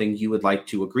like something you would like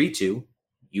to agree to,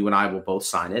 you and I will both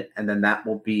sign it. And then that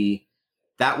will be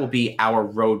our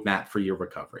roadmap for your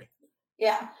recovery.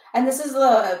 Yeah. And this is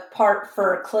the part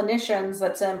for clinicians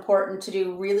that's important to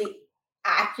do really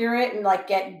accurate and like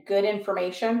get good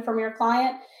information from your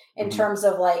client in mm-hmm. terms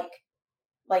of like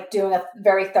doing a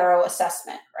very thorough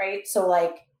assessment, right? So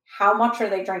like how much are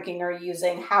they drinking or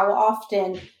using? How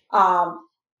often?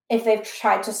 If they've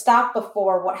tried to stop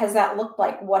before, what has that looked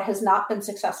like? What has not been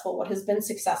successful? What has been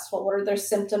successful? What are their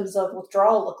symptoms of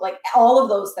withdrawal look like? All of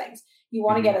those things. You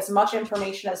want to mm-hmm. get as much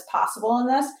information as possible in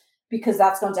this because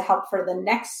that's going to help for the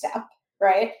next step,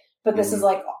 right? But this is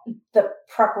like the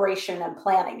preparation and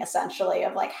planning, essentially,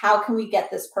 of like, how can we get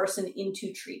this person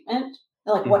into treatment?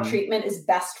 And like what treatment is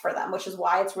best for them, which is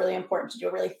why it's really important to do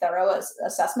a really thorough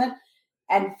assessment.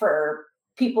 And for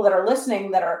people that are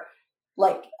listening that are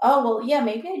like, oh, well, yeah,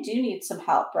 maybe I do need some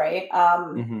help, right?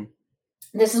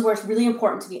 This is where it's really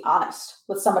important to be honest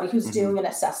with somebody who's doing an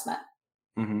assessment.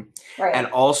 Right. And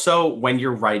also when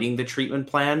you're writing the treatment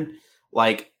plan,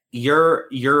 like your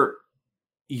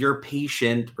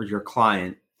patient or your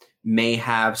client may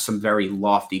have some very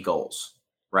lofty goals,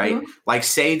 right? Like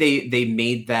say they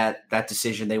made that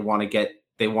decision, they want to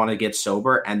get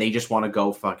sober and they just want to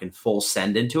go fucking full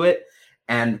send into it.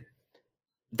 And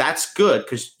that's good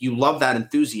because you love that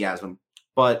enthusiasm,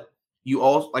 but you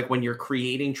also, like when you're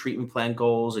creating treatment plan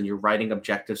goals and you're writing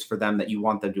objectives for them that you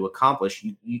want them to accomplish,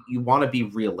 you want to be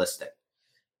realistic.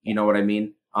 You know what I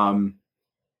mean?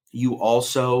 You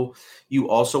also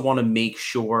want to make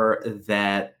sure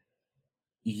that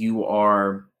you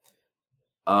are,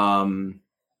 when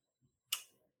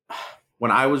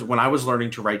I was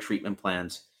learning to write treatment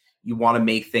plans, you want to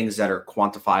make things that are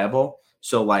quantifiable.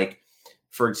 So like,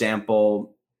 for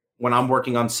example, when I'm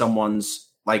working on someone's,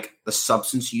 like the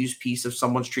substance use piece of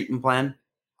someone's treatment plan,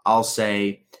 I'll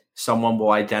say someone will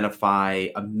identify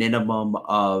a minimum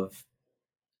of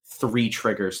 3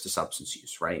 triggers to substance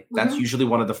use, right? That's usually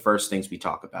one of the first things we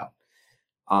talk about.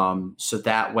 So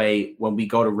that way, when we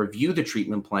go to review the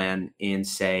treatment plan in,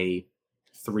 say,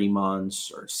 3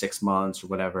 months or 6 months or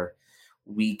whatever,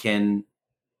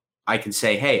 I can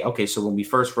say, hey, okay, so when we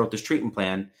first wrote this treatment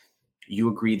plan, you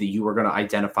agreed that you were going to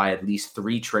identify at least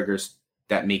 3 triggers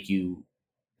that make you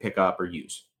pick up or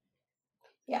use.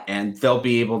 Yeah. And they'll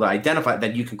be able to identify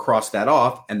that. You can cross that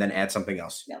off and then add something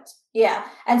else. Yeah.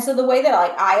 And so the way that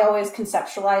like I always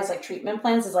conceptualize like treatment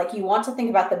plans is like you want to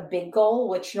think about the big goal,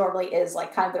 which normally is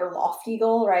like kind of their lofty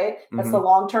goal, right? That's the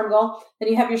long-term goal. Then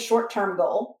you have your short-term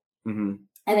goal. And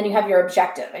then you have your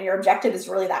objective. And your objective is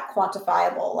really that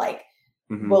quantifiable, like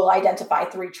we'll identify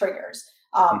 3 triggers.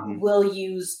 We'll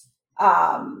use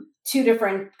 2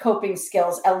 different coping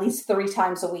skills at least 3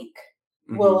 times a week.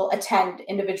 We'll attend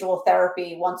individual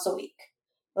therapy once a week.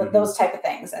 Those type of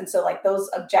things. And so like those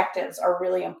objectives are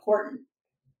really important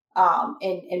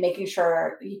in making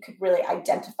sure you could really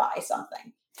identify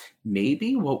something.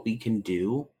 Maybe what we can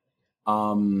do,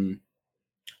 I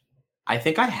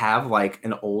think I have like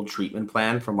an old treatment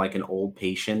plan from like an old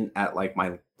patient at like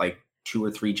my like 2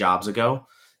 or 3 jobs ago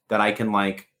that I can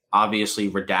like obviously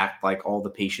redact like all the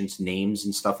patient's names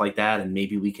and stuff like that. And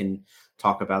maybe we can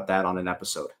talk about that on an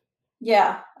episode.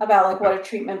 Yeah. About like what a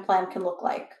treatment plan can look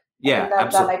like. Yeah.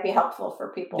 That might be helpful for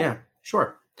people. Yeah,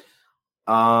 sure.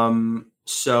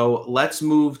 So let's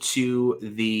move to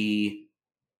the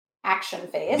action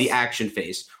phase. The action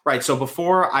phase. Right. So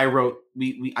before I wrote,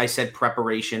 I said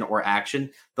preparation or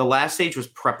action. The last stage was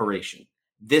preparation.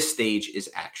 This stage is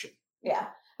action. Yeah.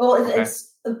 Well,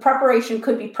 it's preparation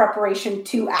could be preparation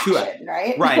to action,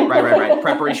 right? Right.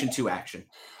 Preparation to action.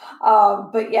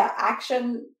 But yeah,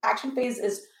 action phase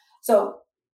is, so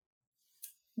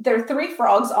there are 3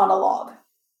 frogs on a log.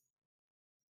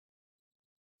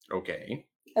 Okay.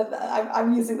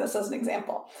 I'm using this as an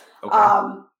example.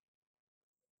 Okay.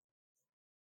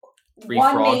 3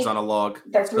 frogs on a log.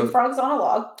 There's 3 frogs on a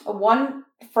log. 1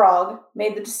 frog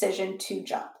made the decision to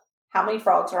jump. How many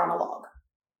frogs are on a log?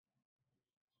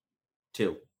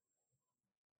 2.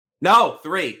 No,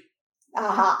 3.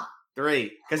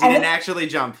 3. Because he didn't actually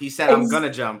jump. He said, I'm going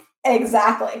to jump.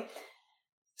 Exactly.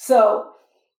 So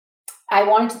I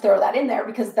wanted to throw that in there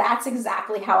because that's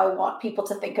exactly how I want people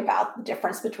to think about the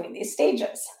difference between these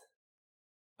stages.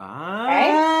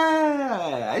 Right?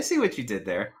 I see what you did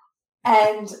there.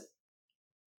 And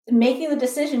making the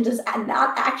decision does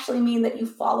not actually mean that you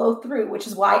follow through, which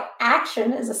is why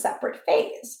action is a separate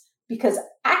phase, because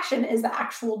action is the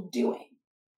actual doing.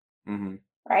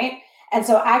 Right? And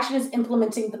so action is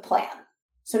implementing the plan.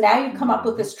 So now you come up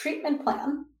with this treatment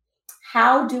plan.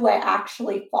 How do I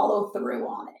actually follow through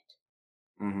on it?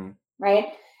 Right?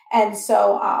 And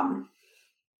so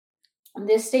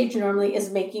this stage normally is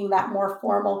making that more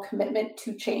formal commitment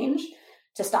to change,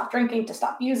 to stop drinking, to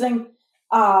stop using.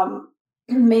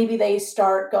 Maybe they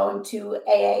start going to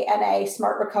AA, NA,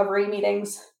 Smart Recovery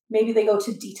meetings. Maybe they go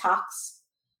to detox.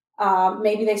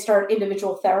 Maybe they start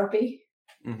individual therapy.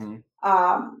 Any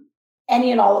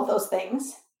and all of those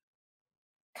things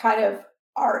kind of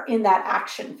are in that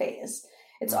action phase.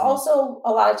 It's also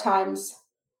a lot of times,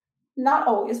 not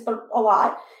always, but a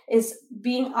lot, is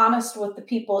being honest with the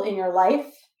people in your life,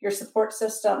 your support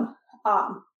system.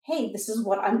 Hey, this is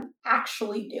what I'm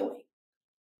actually doing.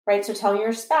 right? So telling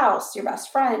your spouse, your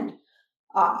best friend,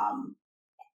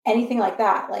 anything like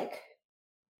that. Like,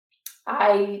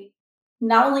 I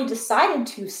not only decided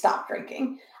to stop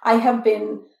drinking, I have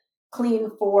been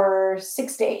clean for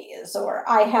 6 days, or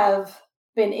I have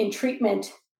been in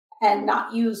treatment and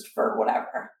not used for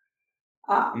whatever.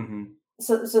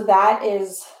 So that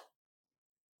is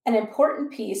an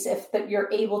important piece if that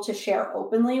you're able to share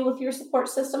openly with your support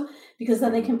system, because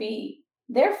then they can be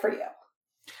there for you.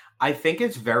 I think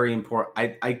it's very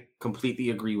important. I completely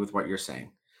agree with what you're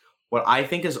saying. What I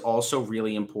think is also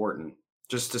really important,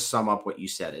 just to sum up what you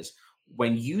said, is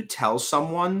when you tell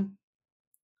someone,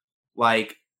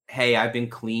 like, hey, I've been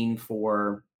clean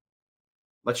for,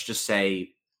 let's just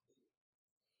say,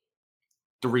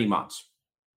 3 months,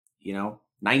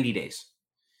 90 days.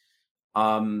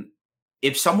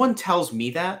 If someone tells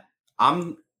me that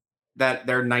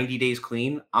they're 90 days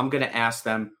clean, I'm going to ask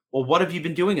them, well, what have you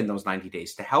been doing in those 90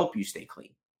 days to help you stay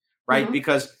clean? Right? Mm-hmm.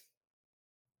 Because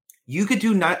you could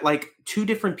do not like two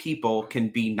different people can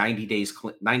be 90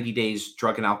 days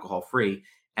drug and alcohol free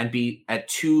and be at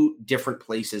two different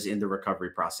places in the recovery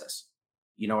process.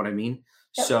 You know what I mean?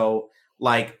 Yep. So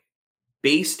like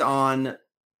based on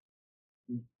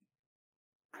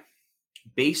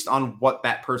what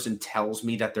that person tells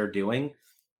me that they're doing,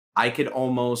 I don't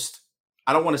want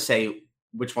to say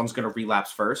which one's going to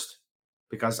relapse first,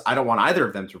 because I don't want either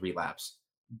of them to relapse,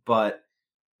 but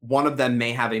one of them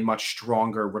may have a much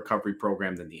stronger recovery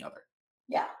program than the other.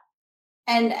 Yeah.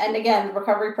 And again,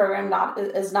 recovery program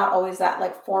is not always that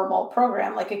like formal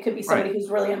program. Like it could be somebody who's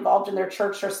really involved in their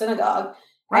church or synagogue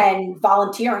and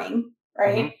volunteering,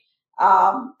 right?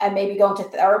 Mm-hmm. And maybe going to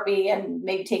therapy and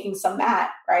maybe taking some MAT,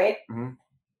 right? Mm-hmm.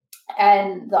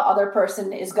 And the other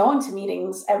person is going to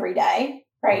meetings every day,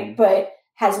 right? Mm-hmm. But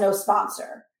has no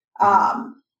sponsor,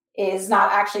 is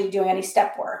not actually doing any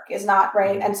step work, is not,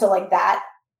 right? Mm-hmm. And so like that,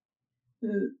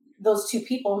 those two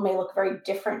people may look very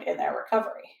different in their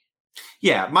recovery.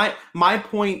 Yeah. My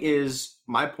point is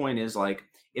like,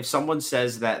 if someone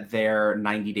says that they're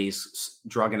 90 days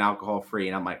drug and alcohol free,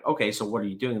 and I'm like, okay, so what are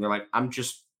you doing? And they're like, I'm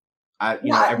just, every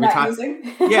time.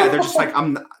 Yeah. They're just like,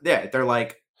 they're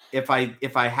like, if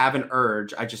I have an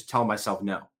urge, I just tell myself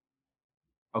no.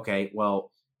 Okay.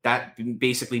 Well, that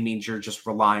basically means you're just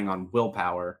relying on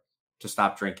willpower to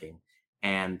stop drinking.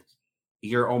 And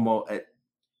you're almost,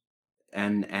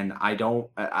 and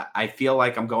I feel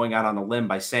like I'm going out on a limb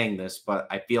by saying this, but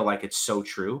I feel like it's so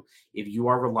true. If you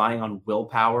are relying on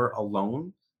willpower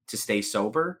alone to stay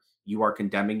sober, you are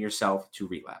condemning yourself to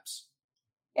relapse.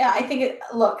 Yeah, I think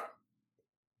look,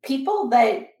 people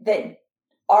that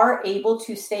are able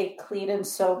to stay clean and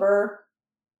sober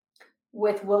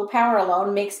with willpower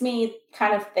alone makes me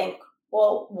kind of think,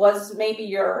 well, was maybe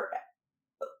your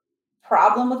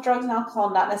problem with drugs and alcohol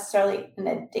not necessarily an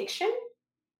addiction,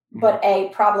 but a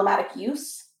problematic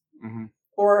use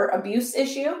or abuse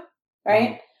issue,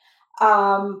 right?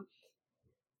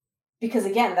 Because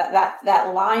again,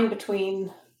 that line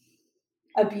between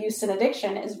abuse and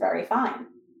addiction is very fine,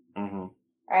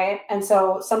 right? And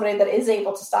so somebody that is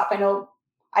able to stop, I know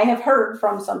I have heard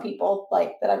from some people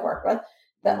like that I've worked with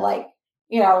that like,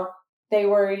 they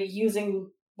were using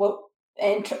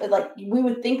like we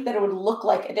would think that it would look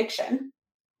like addiction,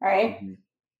 right?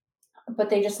 But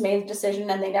they just made the decision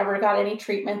and they never got any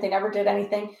treatment. They never did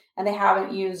anything. And they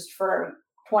haven't used for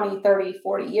 20, 30,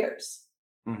 40 years.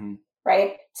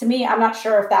 Right? To me, I'm not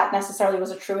sure if that necessarily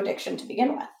was a true addiction to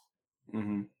begin with.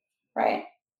 Right?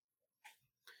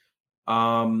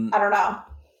 I don't know.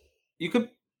 You could.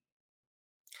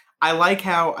 I like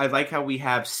how we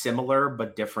have similar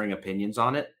but differing opinions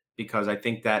on it, because I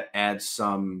think that adds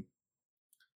some.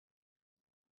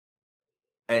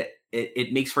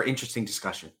 It makes for interesting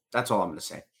discussion. That's all I'm going to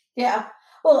say. Yeah.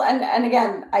 Well, and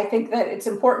again, I think that it's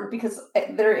important because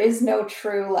there is no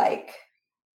true, like,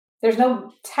 there's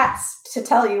no test to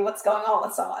tell you what's going on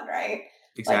with someone, right?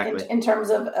 Exactly. Like in terms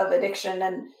of addiction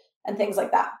and things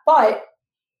like that. But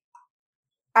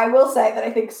I will say that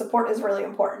I think support is really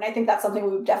important. I think that's something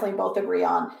we would definitely both agree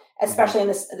on, especially in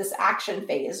this action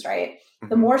phase, right?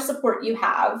 The more support you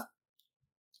have,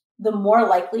 the more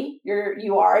likely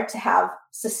you are to have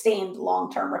sustained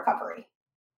long-term recovery.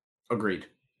 Agreed.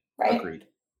 Right? Agreed.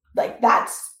 Like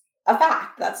that's a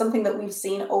fact. That's something that we've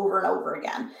seen over and over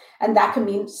again. And that can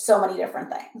mean so many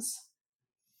different things.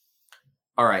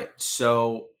 All right.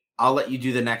 So I'll let you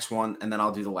do the next one and then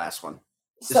I'll do the last one.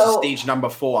 This is stage number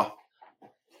 4.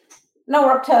 No,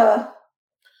 we're up to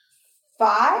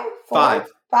 5? 4?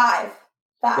 5.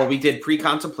 Well, we did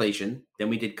pre-contemplation, then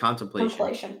we did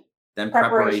contemplation. Then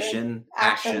preparation,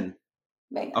 action.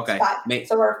 Maintenance. Okay. 5.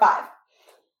 So we're at 5.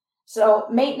 So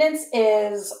maintenance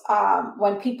is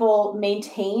when people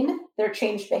maintain their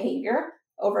changed behavior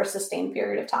over a sustained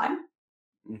period of time.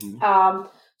 Mm-hmm.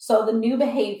 So the new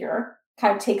behavior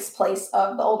kind of takes place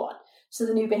of the old one. So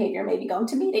the new behavior may be going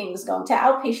to meetings, going to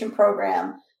outpatient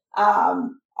program,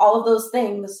 all of those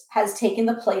things has taken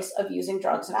the place of using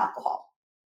drugs and alcohol.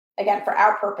 Again, for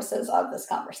our purposes of this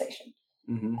conversation.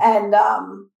 Mm-hmm. And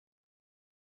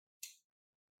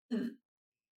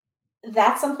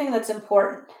that's something that's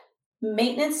important.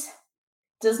 Maintenance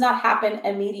does not happen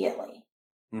immediately,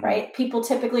 mm-hmm. right? People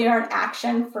typically are in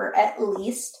action for at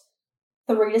least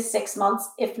 3 to 6 months,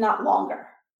 if not longer.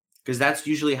 Because that's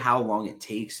usually how long it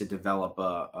takes to develop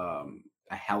a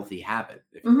healthy habit.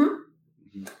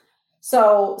 Mm-hmm. Mm-hmm.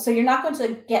 So you're not going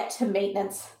to get to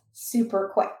maintenance super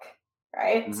quick,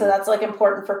 right? Mm-hmm. So that's like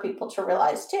important for people to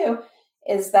realize too,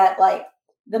 is that like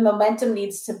the momentum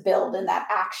needs to build in that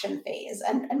action phase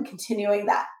and continuing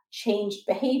that changed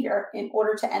behavior in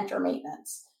order to enter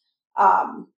maintenance.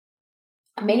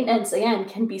 Maintenance, again,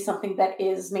 can be something that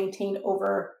is maintained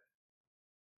over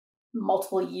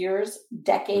multiple years,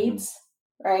 decades,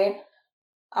 mm-hmm.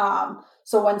 right?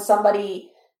 So when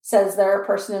somebody says they're a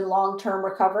person in long-term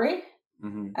recovery,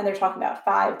 mm-hmm. and they're talking about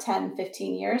 5, 10,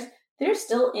 15 years, they're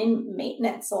still in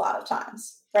maintenance a lot of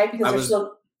times, right? Because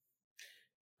Go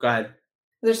ahead.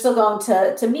 They're still going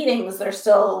to meetings. They're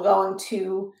still going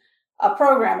to a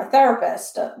program, a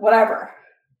therapist, whatever.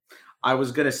 I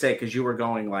was going to say, because you were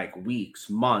going like weeks,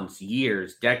 months,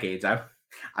 years, decades.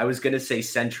 I was going to say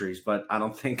centuries, but I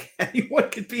don't think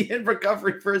anyone could be in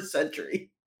recovery for a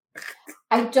century.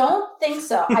 I don't think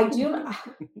so. I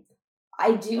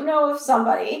do know of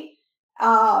somebody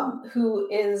who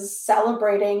is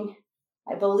celebrating,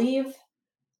 I believe,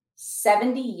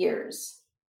 70 years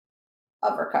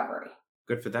of recovery.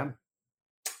 Good for them.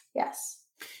 Yes.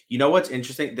 You know what's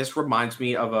interesting? This reminds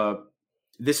me of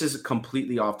this is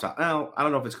completely off topic. I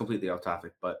don't know if it's completely off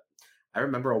topic, but I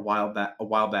remember a while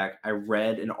back, I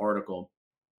read an article.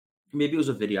 Maybe it was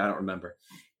a video. I don't remember.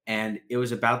 And it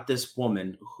was about this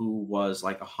woman who was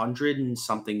like 100 and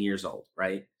something years old,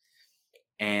 right?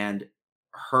 And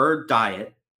her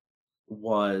diet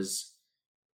was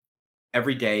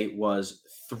every day was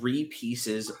 3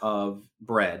 pieces of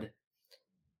bread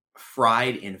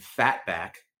fried in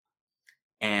fatback,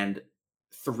 and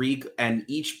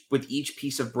each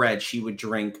piece of bread she would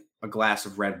drink a glass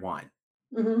of red wine.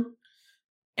 Mm-hmm.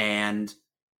 And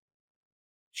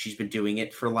she's been doing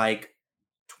it for like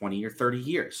 20 or 30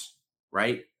 years,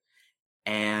 right?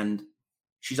 And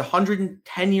she's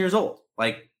 110 years old.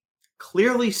 Like,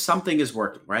 clearly something is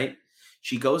working, right?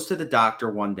 She goes to the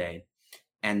doctor one day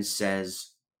and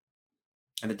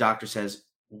the doctor says,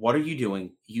 "What are you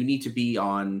doing? You need to be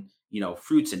on,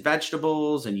 fruits and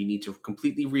vegetables, and you need to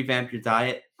completely revamp your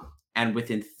diet." And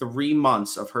within 3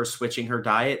 months of her switching her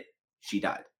diet, she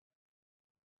died.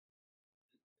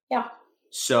 Yeah.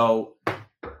 So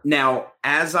now,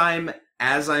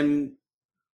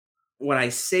 when I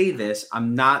say this,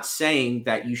 I'm not saying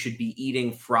that you should be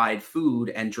eating fried food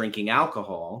and drinking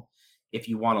alcohol if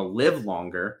you want to live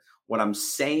longer. What I'm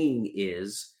saying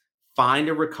is find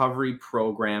a recovery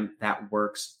program that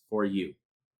works for you.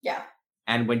 Yeah.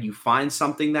 And when you find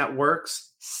something that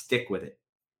works, stick with it.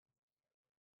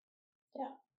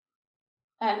 Yeah.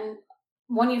 And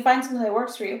when you find something that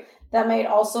works for you, that may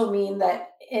also mean that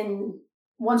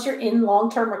once you're in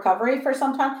long-term recovery for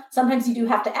some time, sometimes you do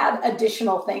have to add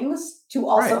additional things to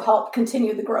also help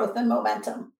continue the growth and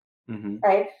momentum, mm-hmm.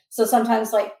 right? So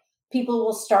sometimes like people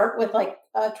will start with like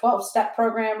a 12-step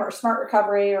program or Smart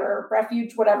Recovery or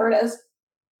Refuge, whatever it is.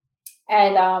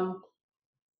 And,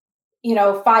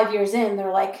 5 years in,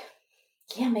 they're like,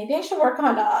 yeah, maybe I should work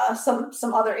on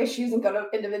some other issues and go to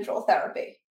individual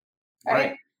therapy.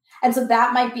 Right. And so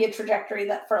that might be a trajectory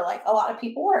that for like a lot of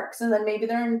people works. And then maybe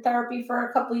they're in therapy for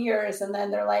a couple of years and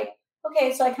then they're like,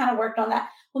 okay, so I kind of worked on that.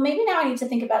 Well, maybe now I need to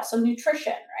think about some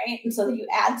nutrition, right? And so that you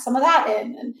add some of that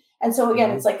in. And so again,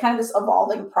 mm-hmm. It's like kind of this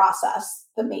evolving process,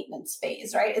 the maintenance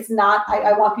phase, right? It's not,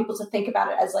 I want people to think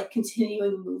about it as like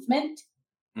continuing movement,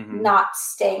 mm-hmm. not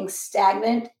staying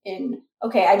stagnant in,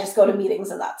 okay, I just go to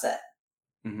meetings and that's it.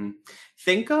 Mm-hmm.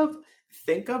 Think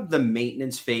of the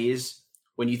maintenance phase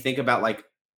when you think about like,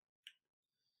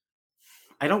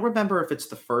 I don't remember if it's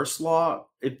the first law,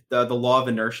 the law of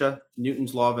inertia,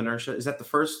 Newton's law of inertia. Is that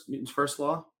Newton's first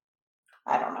law?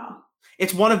 I don't know.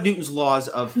 It's one of Newton's laws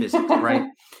of physics, right?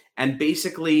 And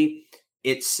basically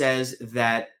it says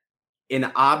that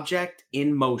an object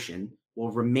in motion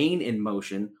will remain in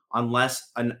motion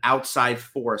unless an outside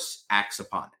force acts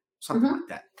upon it, something mm-hmm. like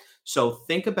that. So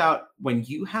think about when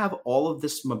you have all of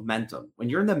this momentum, when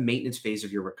you're in the maintenance phase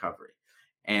of your recovery,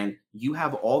 and you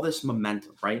have all this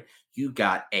momentum, right? You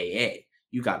got AA,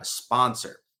 you got a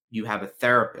sponsor, you have a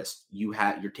therapist, you're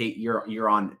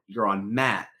on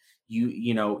MAT,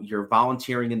 you're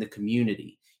volunteering in the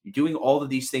community, you're doing all of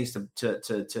these things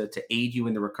to aid you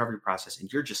in the recovery process,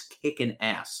 and you're just kicking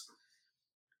ass.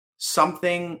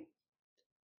 Something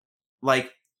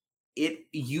like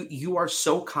you are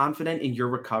so confident in your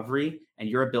recovery and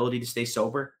your ability to stay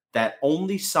sober that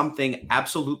only something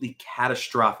absolutely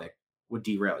catastrophic would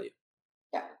derail you.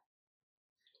 Yeah.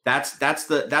 That's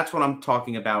what I'm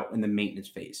talking about in the maintenance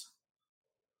phase.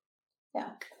 Yeah.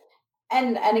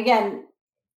 And again,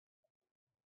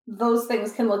 those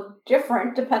things can look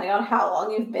different depending on how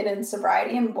long you've been in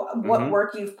sobriety and what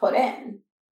work you've put in,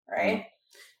 right?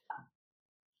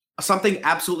 Something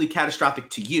absolutely catastrophic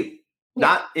to you,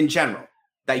 not in general,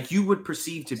 that you would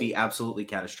perceive to be absolutely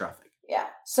catastrophic. Yeah.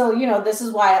 So, this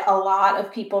is why a lot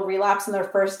of people relapse in their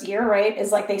first year, right?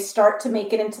 Is like they start to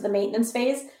make it into the maintenance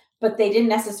phase, but they didn't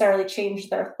necessarily change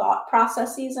their thought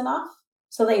processes enough.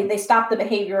 So they stopped the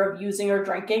behavior of using or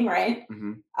drinking, right?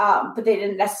 But they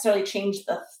didn't necessarily change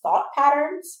the thought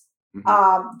patterns,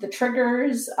 the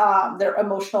triggers, their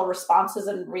emotional responses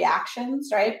and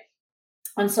reactions, right?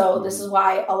 And so this is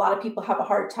why a lot of people have a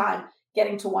hard time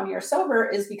getting to 1 year sober,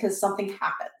 is because something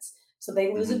happens. So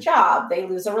they lose a job, they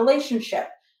lose a relationship,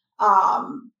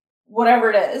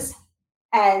 whatever it is.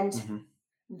 And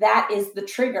that is the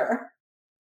trigger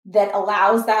that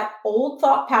allows that old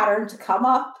thought pattern to come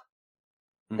up,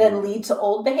 then lead to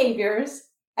old behaviors,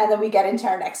 and then we get into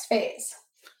our next phase.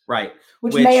 Right.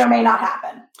 Which may or may not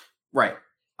happen. Right.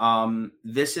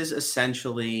 This is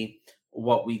essentially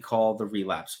what we call the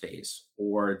relapse phase,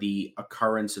 or the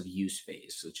occurrence of use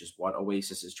phase, which is what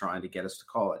Oasis is trying to get us to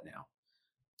call it now.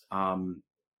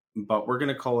 But we're going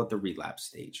to call it the relapse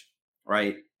stage,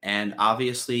 right? And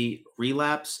obviously,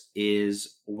 relapse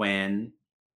is when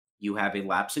you have a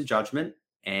lapse in judgment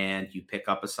and you pick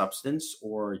up a substance,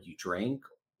 or you drink,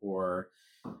 or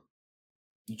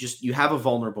you have a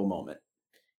vulnerable moment.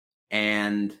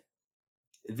 And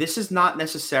this is not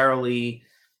necessarily,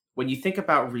 when you think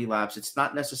about relapse, it's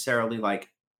not necessarily like,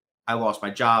 I lost my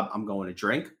job, I'm going to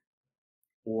drink,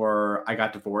 or I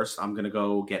got divorced, I'm going to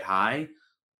go get high,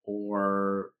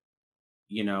 or,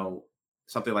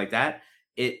 something like that.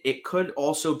 It could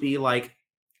also be like,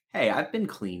 hey, I've been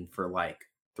clean for like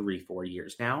 3-4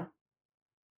 years now.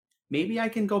 Maybe I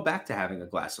can go back to having a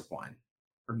glass of wine,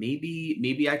 or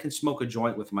maybe I can smoke a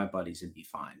joint with my buddies and be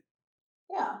fine.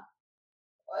 Yeah.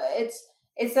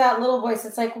 It's that little voice.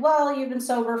 It's like, well, you've been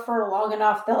sober for long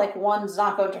enough that like one's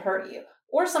not going to hurt you.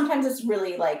 Or sometimes it's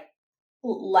really like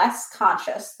less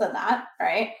conscious than that,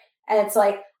 right? And it's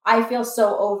like, I feel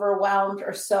so overwhelmed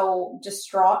or so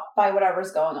distraught by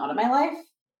whatever's going on in my life.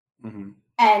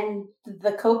 And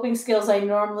the coping skills I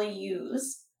normally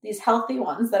use, these healthy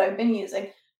ones that I've been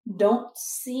using, don't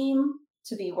seem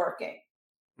to be working.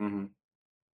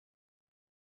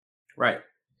 Right.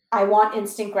 I want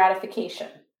instant gratification.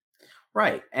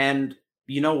 Right. And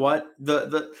you know what?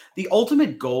 The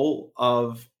ultimate goal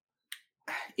of,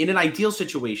 in an ideal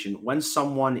situation, when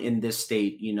someone in this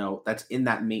state, that's in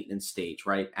that maintenance stage,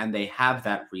 right, and they have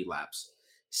that relapse,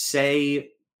 say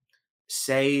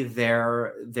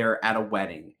they're at a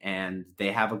wedding and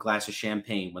they have a glass of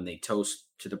champagne when they toast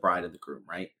to the bride and the groom,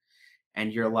 right?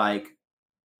 And you're like,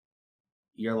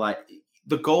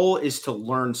 the goal is to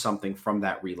learn something from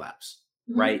that relapse,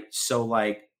 right? So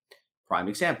like, prime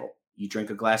example, you drink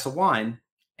a glass of wine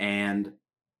and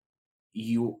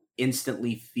you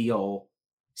instantly feel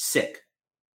sick,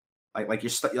 like your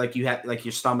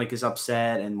stomach is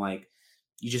upset, and like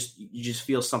you just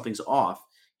feel something's off.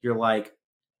 You're like,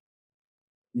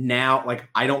 now, like,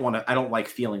 I don't like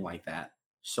feeling like that.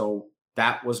 So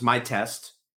that was my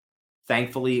test.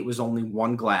 Thankfully, it was only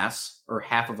one glass or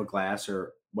half of a glass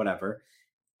or whatever,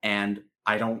 and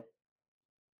that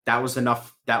was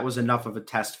enough of a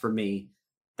test for me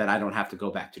that I don't have to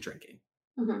go back to drinking.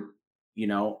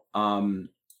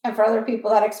 And for other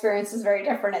people, that experience is very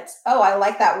different. It's, oh, I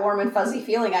like that warm and fuzzy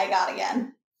feeling I got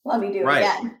again. Let me do it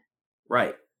again.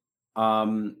 Right.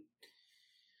 So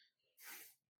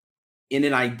in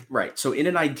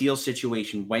an ideal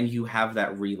situation, when you have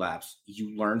that relapse,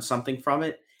 you learn something from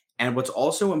it. And what's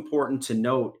also important to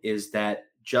note is that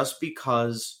just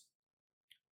because,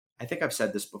 I think I've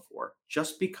said this before,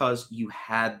 just because you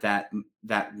had that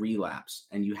relapse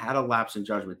and you had a lapse in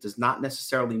judgment does not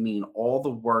necessarily mean all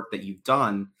the work that you've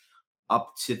done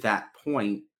up to that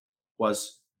point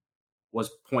was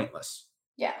pointless.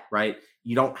 Yeah. Right?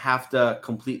 You don't have to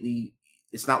completely,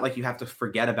 it's not like you have to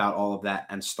forget about all of that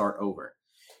and start over.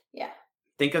 Yeah.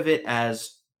 Think of it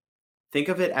as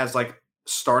like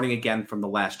starting again from the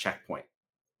last checkpoint.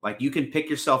 Like you can pick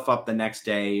yourself up the next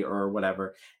day or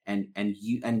whatever and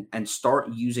start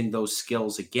using those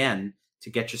skills again to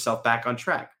get yourself back on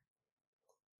track.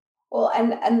 Well,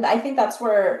 and I think that's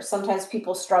where sometimes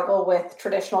people struggle with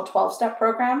traditional 12-step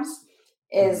programs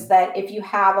is that if you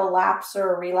have a lapse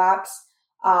or a relapse,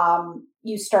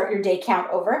 you start your day count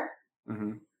over,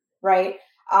 right?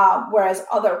 Whereas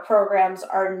other programs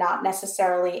are not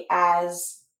necessarily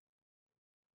as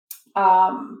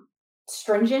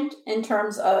stringent in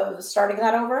terms of starting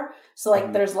that over. So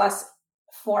like there's less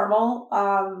formal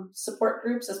support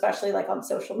groups, especially like on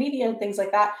social media and things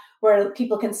like that, where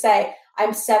people can say,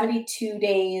 I'm 72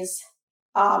 days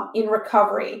in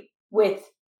recovery with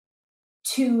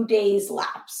 2 days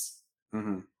lapse.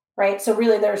 Right. So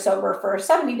really they're sober for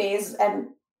 70 days and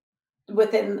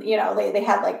within, they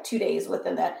had like 2 days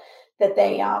within that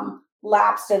they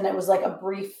lapsed, and it was like a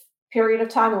brief period of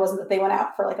time. It wasn't that they went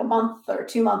out for like a month or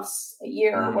 2 months, a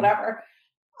year or whatever.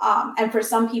 And for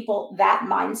some people that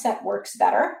mindset works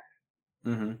better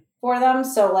for them.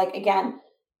 So like, again,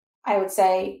 I would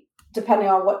say depending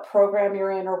on what program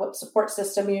you're in or what support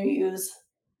system you use,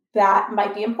 that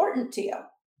might be important to you.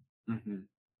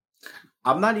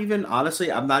 I'm not even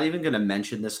going to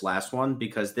mention this last one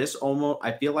because this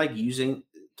I feel like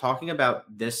talking about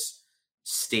this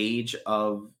stage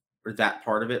of, or that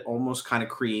part of it almost kind of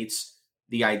creates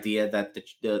the idea that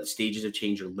the stages of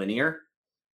change are linear.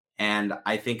 And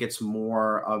I think it's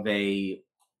more of I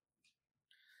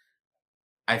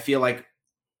feel like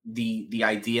the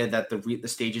idea that the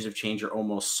stages of change are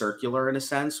almost circular in a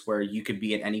sense, where you could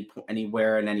be at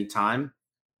anywhere at any time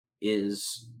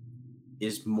is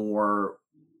more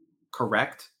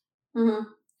correct.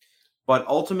 But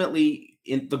ultimately,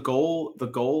 the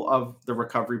goal of the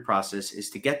recovery process is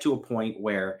to get to a point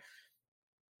where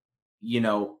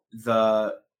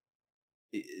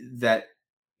that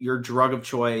your drug of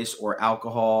choice or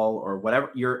alcohol or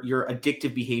whatever your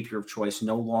addictive behavior of choice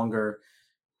no longer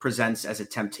presents as a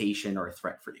temptation or a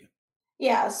threat for you.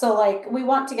 Yeah, so like we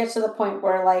want to get to the point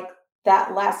where like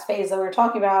that last phase that we were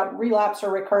talking about, relapse or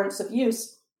recurrence of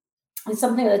use, is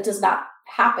something that does not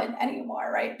happen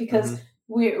anymore, right? Because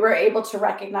we're able to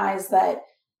recognize that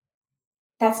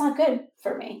that's not good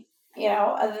for me.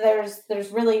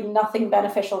 There's really nothing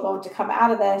beneficial going to come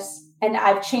out of this. And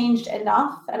I've changed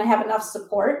enough and I have enough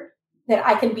support that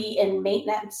I can be in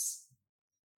maintenance,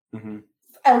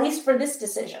 at least for this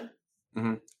decision.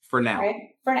 For now.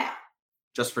 Right? For now.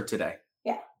 Just for today.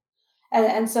 Yeah.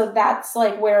 And so that's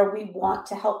like where we want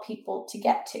to help people to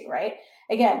get to, right?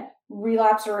 Again,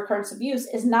 relapse or recurrence of use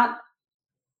is not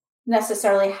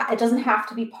necessarily, it doesn't have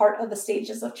to be part of the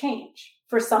stages of change.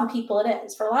 For some people it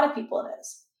is. For a lot of people it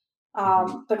is.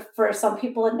 But for some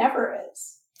people it never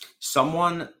is.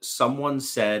 Someone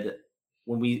said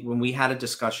when we had a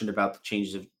discussion about the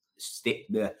changes of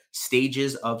the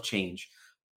stages of change,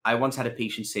 I once had a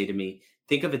patient say to me,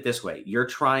 think of it this way, you're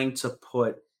trying to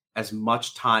put as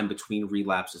much time between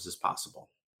relapses as possible.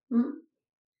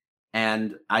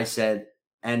 And I said,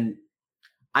 and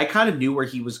I kind of knew where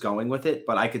he was going with it,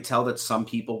 but I could tell that some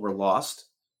people were lost.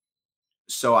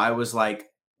 So I was like,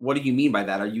 what do you mean by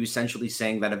that? Are you essentially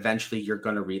saying that eventually you're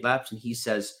going to relapse? And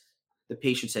the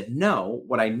patient said, no,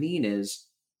 what I mean is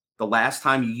the last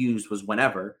time you used was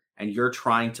whenever, and you're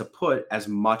trying to put as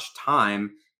much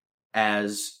time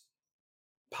as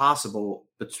possible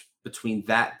between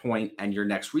that point and your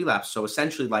next relapse. So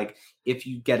essentially, like if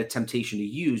you get a temptation to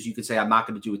use, you could say, I'm not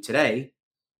going to do it today.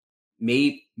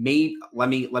 Maybe let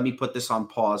me put this on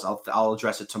pause. I'll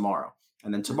address it tomorrow.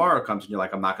 And then tomorrow comes and you're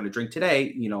like, I'm not going to drink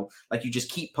today. Like you just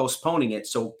keep postponing it.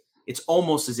 So it's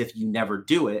almost as if you never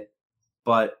do it,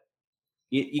 but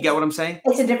you get what I'm saying?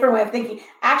 It's a different way of thinking.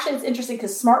 Actually, it's interesting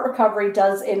because Smart Recovery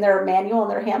does in their manual, in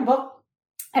their handbook.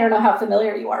 I don't know how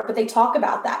familiar you are, but they talk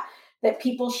about that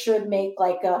people should make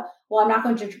like I'm not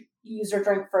going to use or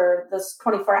drink for this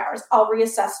 24 hours. I'll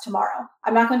reassess tomorrow.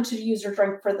 I'm not going to use or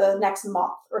drink for the next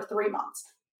month or 3 months.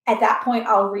 At that point,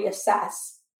 I'll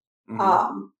reassess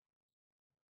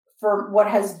for what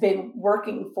has been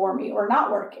working for me or not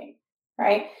working.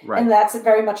 Right. And that's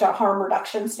very much a harm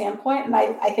reduction standpoint. And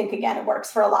I think, again, it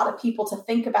works for a lot of people to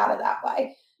think about it that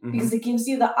way because it gives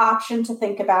you the option to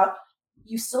think about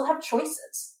you still have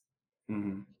choices.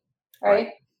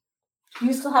 Right.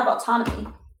 You still have autonomy.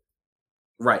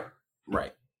 Right.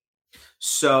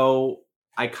 So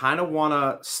I kind of want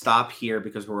to stop here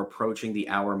because we're approaching the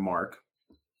hour mark.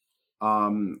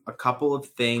 A couple of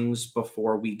things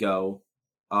before we go.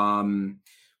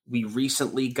 We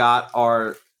recently got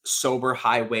our Sober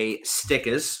Highway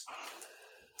stickers.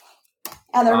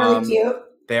 And they're really cute.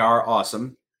 They are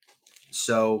awesome.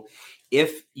 So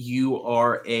if you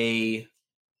are a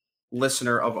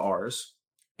listener of ours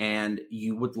and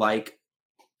you would like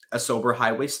a Sober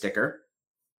Highway sticker,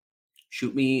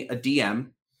 shoot me a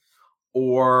DM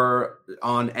or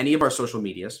on any of our social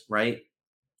medias, right?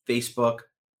 Facebook,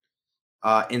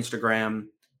 Instagram,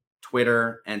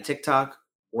 Twitter, and TikTok,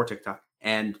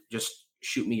 and just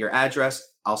shoot me your address.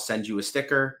 I'll send you a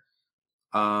sticker.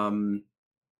 What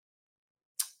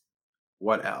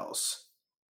else?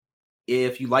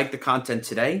 If you like the content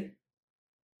today,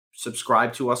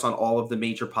 subscribe to us on all of the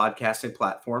major podcasting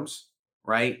platforms,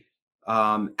 right?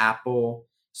 Apple,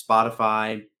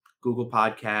 Spotify, Google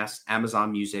Podcasts,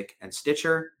 Amazon Music, and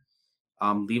Stitcher.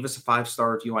 Leave us a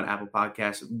 5-star review on Apple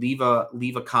Podcasts. Leave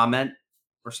a comment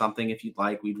or something if you'd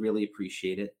like. We'd really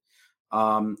appreciate it.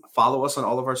 Follow us on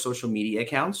all of our social media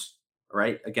accounts. All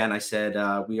right. Again, I said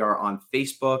we are on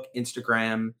Facebook,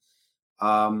 Instagram,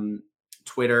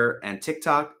 Twitter, and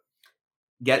TikTok.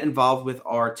 Get involved with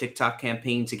our TikTok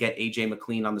campaign to get AJ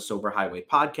McLean on the Sober Highway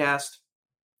podcast.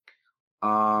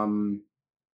 Oh,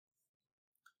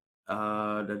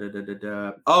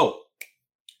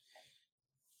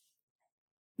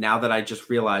 now that I just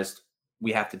realized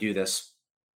we have to do this.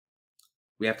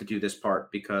 We have to do this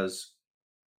part because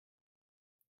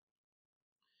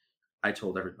I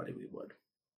told everybody we would.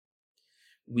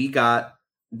 We got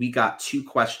 2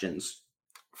 questions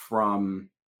from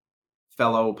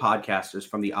fellow podcasters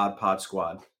from the Odd Pod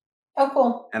Squad. Oh,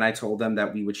 cool. And I told them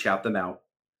that we would shout them out.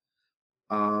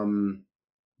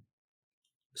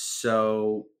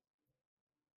 So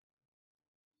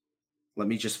let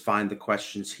me just find the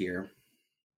questions here.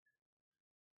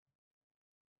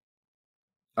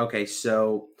 Okay,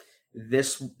 so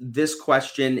this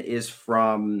question is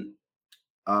from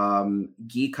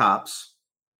Geek Hops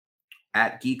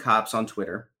at Geek Hops on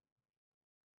Twitter.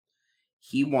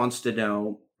 He wants to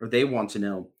know, or they want to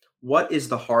know, what is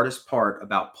the hardest part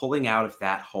about pulling out of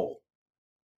that hole?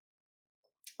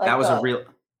 Like that was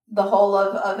the hole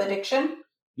of addiction.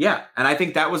 Yeah, and I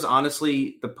think that was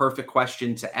honestly the perfect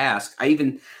question to ask. I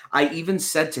even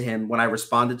said to him when I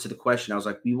responded to the question, I was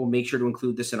like, we will make sure to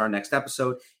include this in our next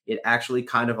episode. It actually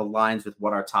kind of aligns with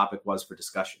what our topic was for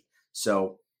discussion.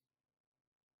 So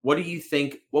what do you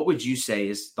think? What would you say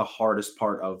is the hardest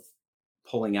part of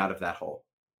pulling out of that hole?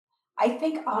 I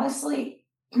think, honestly,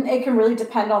 it can really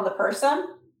depend on the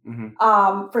person.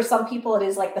 Mm-hmm. For some people, it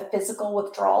is like the physical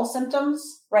withdrawal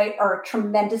symptoms, right, are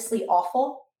tremendously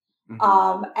awful.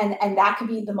 Mm-hmm. And that could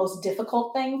be the most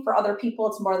difficult thing. For other people,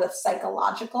 it's more the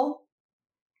psychological.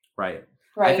 Right.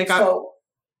 Right. So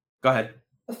go ahead.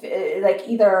 Like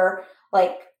either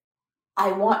like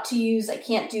I want to use, I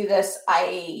can't do this,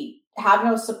 I have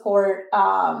no support,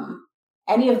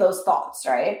 any of those thoughts,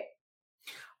 right?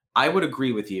 I would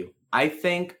agree with you. I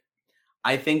think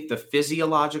the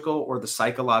physiological or the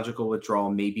psychological withdrawal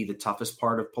may be the toughest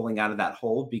part of pulling out of that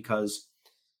hole, because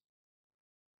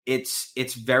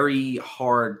it's very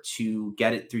hard to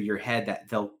get it through your head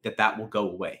that will go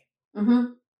away.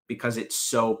 Mm-hmm. Because it's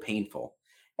so painful.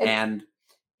 And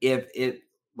if it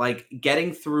like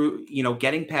getting through,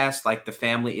 getting past like the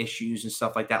family issues and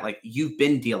stuff like that, like you've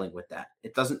been dealing with that.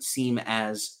 It doesn't seem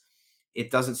as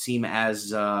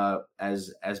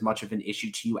much of an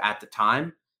issue to you at the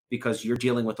time because you're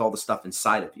dealing with all the stuff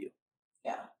inside of you.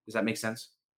 Yeah. Does that make sense?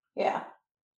 Yeah.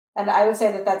 And I would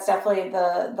say that that's definitely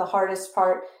the hardest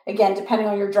part. Again, depending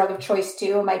on your drug of choice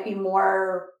too, it might be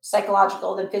more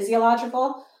psychological than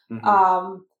physiological.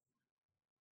 Mm-hmm.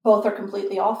 Both are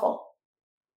completely awful.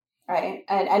 Right.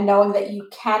 And knowing that you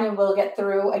can and will get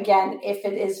through, again, if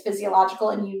it is physiological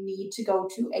and you need to go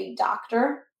to a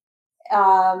doctor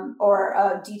or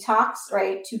a detox,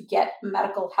 right, to get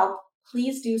medical help,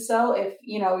 please do so. If,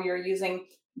 you're using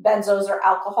benzos or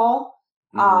alcohol,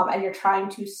 mm-hmm. And you're trying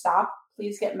to stop,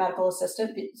 please get medical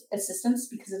assistance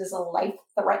because it is a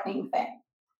life-threatening thing.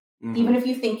 Mm-hmm. Even if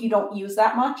you think you don't use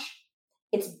that much,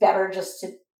 it's better just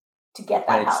to get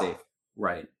that help. Safe.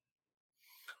 Right.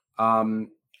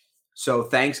 So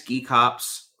thanks, Geek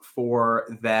Hops, for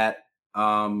that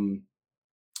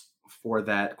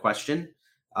question.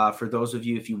 For those of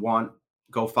you, if you want,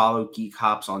 go follow Geek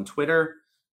Hops on Twitter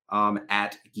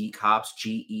at Geek Hops,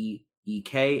 GeekHops.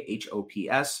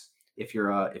 If you're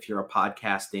a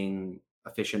podcasting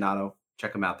aficionado,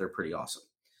 check them out. They're pretty awesome.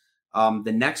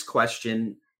 The next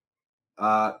question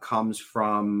comes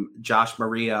from Josh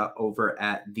Maria over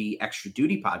at the Extra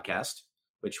Duty podcast,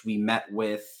 which we met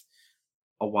with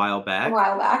a while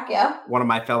back, yeah. One of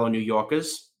my fellow New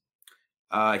Yorkers.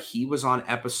 He was on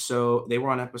episode. They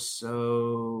were on episode.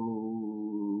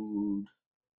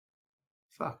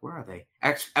 Fuck, where are they?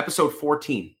 Episode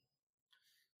 14.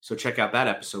 So check out that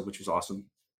episode, which was awesome.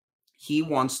 He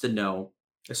wants to know,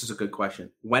 this is a good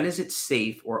question, when is it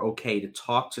safe or okay to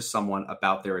talk to someone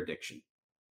about their addiction?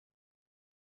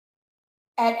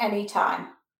 At any time.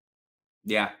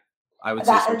 Yeah, I would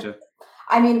say so too.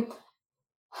 I mean,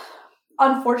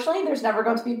 unfortunately, there's never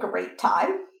going to be a great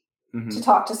time to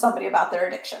talk to somebody about their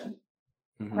addiction,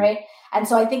 right? And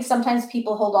so I think sometimes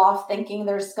people hold off thinking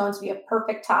there's going to be a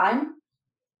perfect time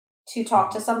to talk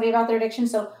to somebody about their addiction.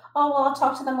 So, oh, well, I'll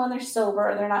talk to them when they're sober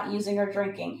and they're not using or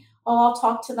drinking. Oh, I'll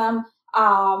talk to them,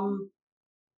 when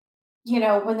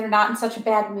they're not in such a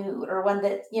bad mood, or when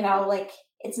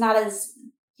it's not as,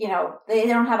 they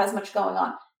don't have as much going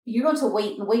on. You're going to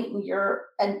wait, and you're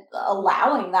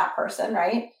allowing that person,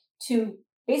 right, to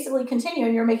basically continue,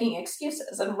 and you're making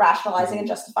excuses and rationalizing and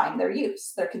justifying their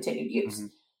continued use.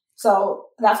 So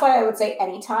that's why I would say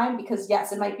anytime, because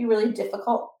yes, it might be really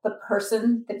difficult. The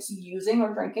person that's using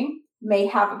or drinking may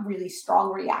have a really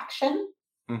strong reaction,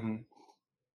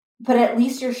 but at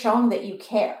least you're showing that you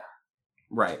care.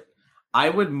 Right. I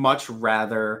would much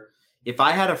rather, if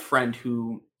I had a friend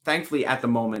who, thankfully at the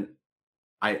moment,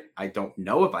 I don't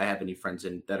know if I have any friends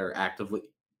that are actively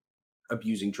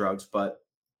abusing drugs, but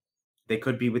they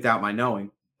could be without my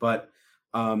knowing. But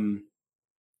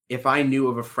if I knew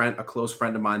of a close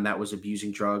friend of mine that was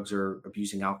abusing drugs or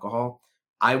abusing alcohol,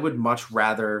 I would much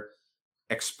rather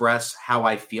express how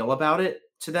I feel about it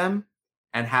to them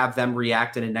and have them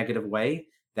react in a negative way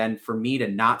than for me to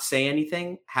not say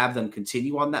anything, have them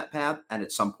continue on that path, and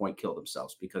at some point kill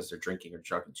themselves because they're drinking or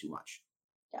drugging too much.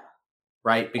 Yeah.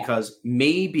 Right? Because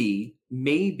maybe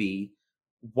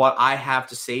what I have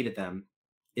to say to them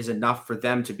is enough for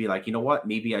them to be like, you know what,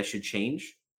 maybe I should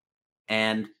change.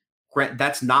 And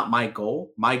that's not my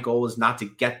goal. My goal is not to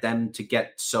get them to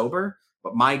get sober,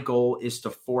 but my goal is to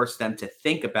force them to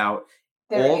think about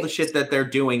all the shit that they're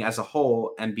doing as a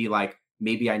whole and be like,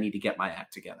 maybe I need to get my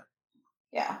act together.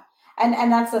 Yeah.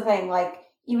 And that's the thing, like,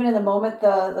 even in the moment,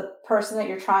 the person that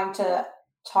you're trying to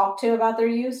talk to about their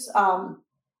use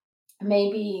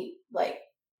may be like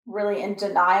really in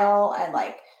denial and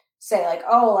like say like,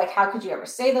 oh, like, how could you ever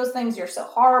say those things? You're so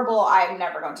horrible. I'm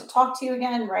never going to talk to you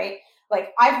again. Right.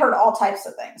 Like, I've heard all types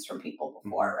of things from people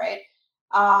before. Right.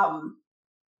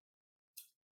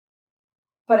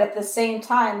 But at the same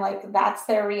time, like, that's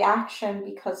their reaction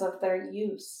because of their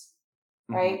use.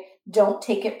 Right? Don't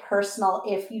take it personal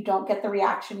if you don't get the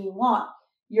reaction you want.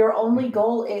 Your only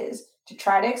goal is to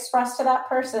try to express to that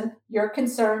person you're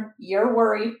concerned, you're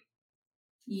worried.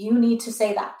 You need to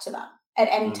say that to them at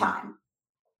any time.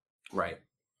 Right.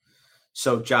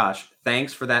 So, Josh,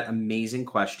 thanks for that amazing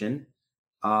question.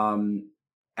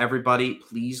 Everybody,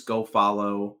 please go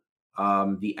follow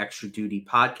the Extra Duty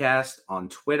Podcast on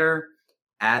Twitter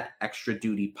at Extra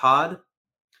Duty Pod.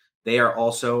 They are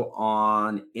also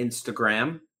on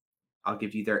Instagram. I'll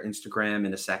give you their Instagram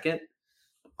in a second.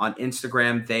 On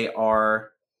Instagram, they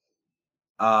are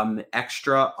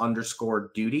extra_duty,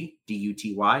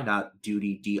 DUTY, not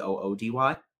duty,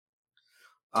 DOODY.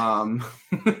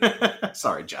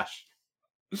 Sorry, Josh.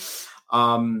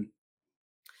 And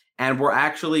we're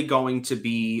actually going to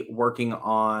be working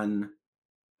on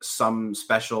some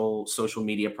special social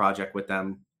media project with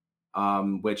them,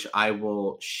 which I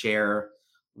will share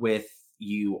with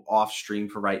you off stream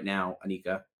for right now,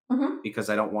 Anika, because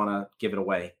I don't want to give it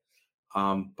away.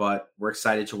 But we're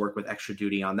excited to work with Extra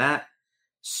Duty on that.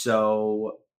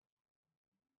 So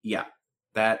yeah,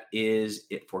 that is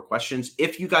it for questions.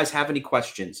 If you guys have any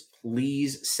questions,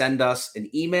 please send us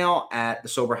an email at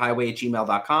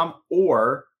thesoberhighway@gmail.com,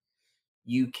 or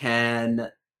you can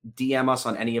DM us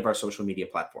on any of our social media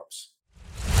platforms.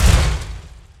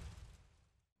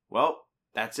 Well,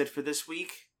 that's it for this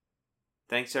week.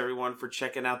 Thanks, everyone, for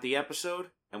checking out the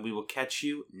episode, and we will catch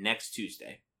you next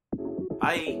Tuesday.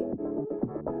 Bye.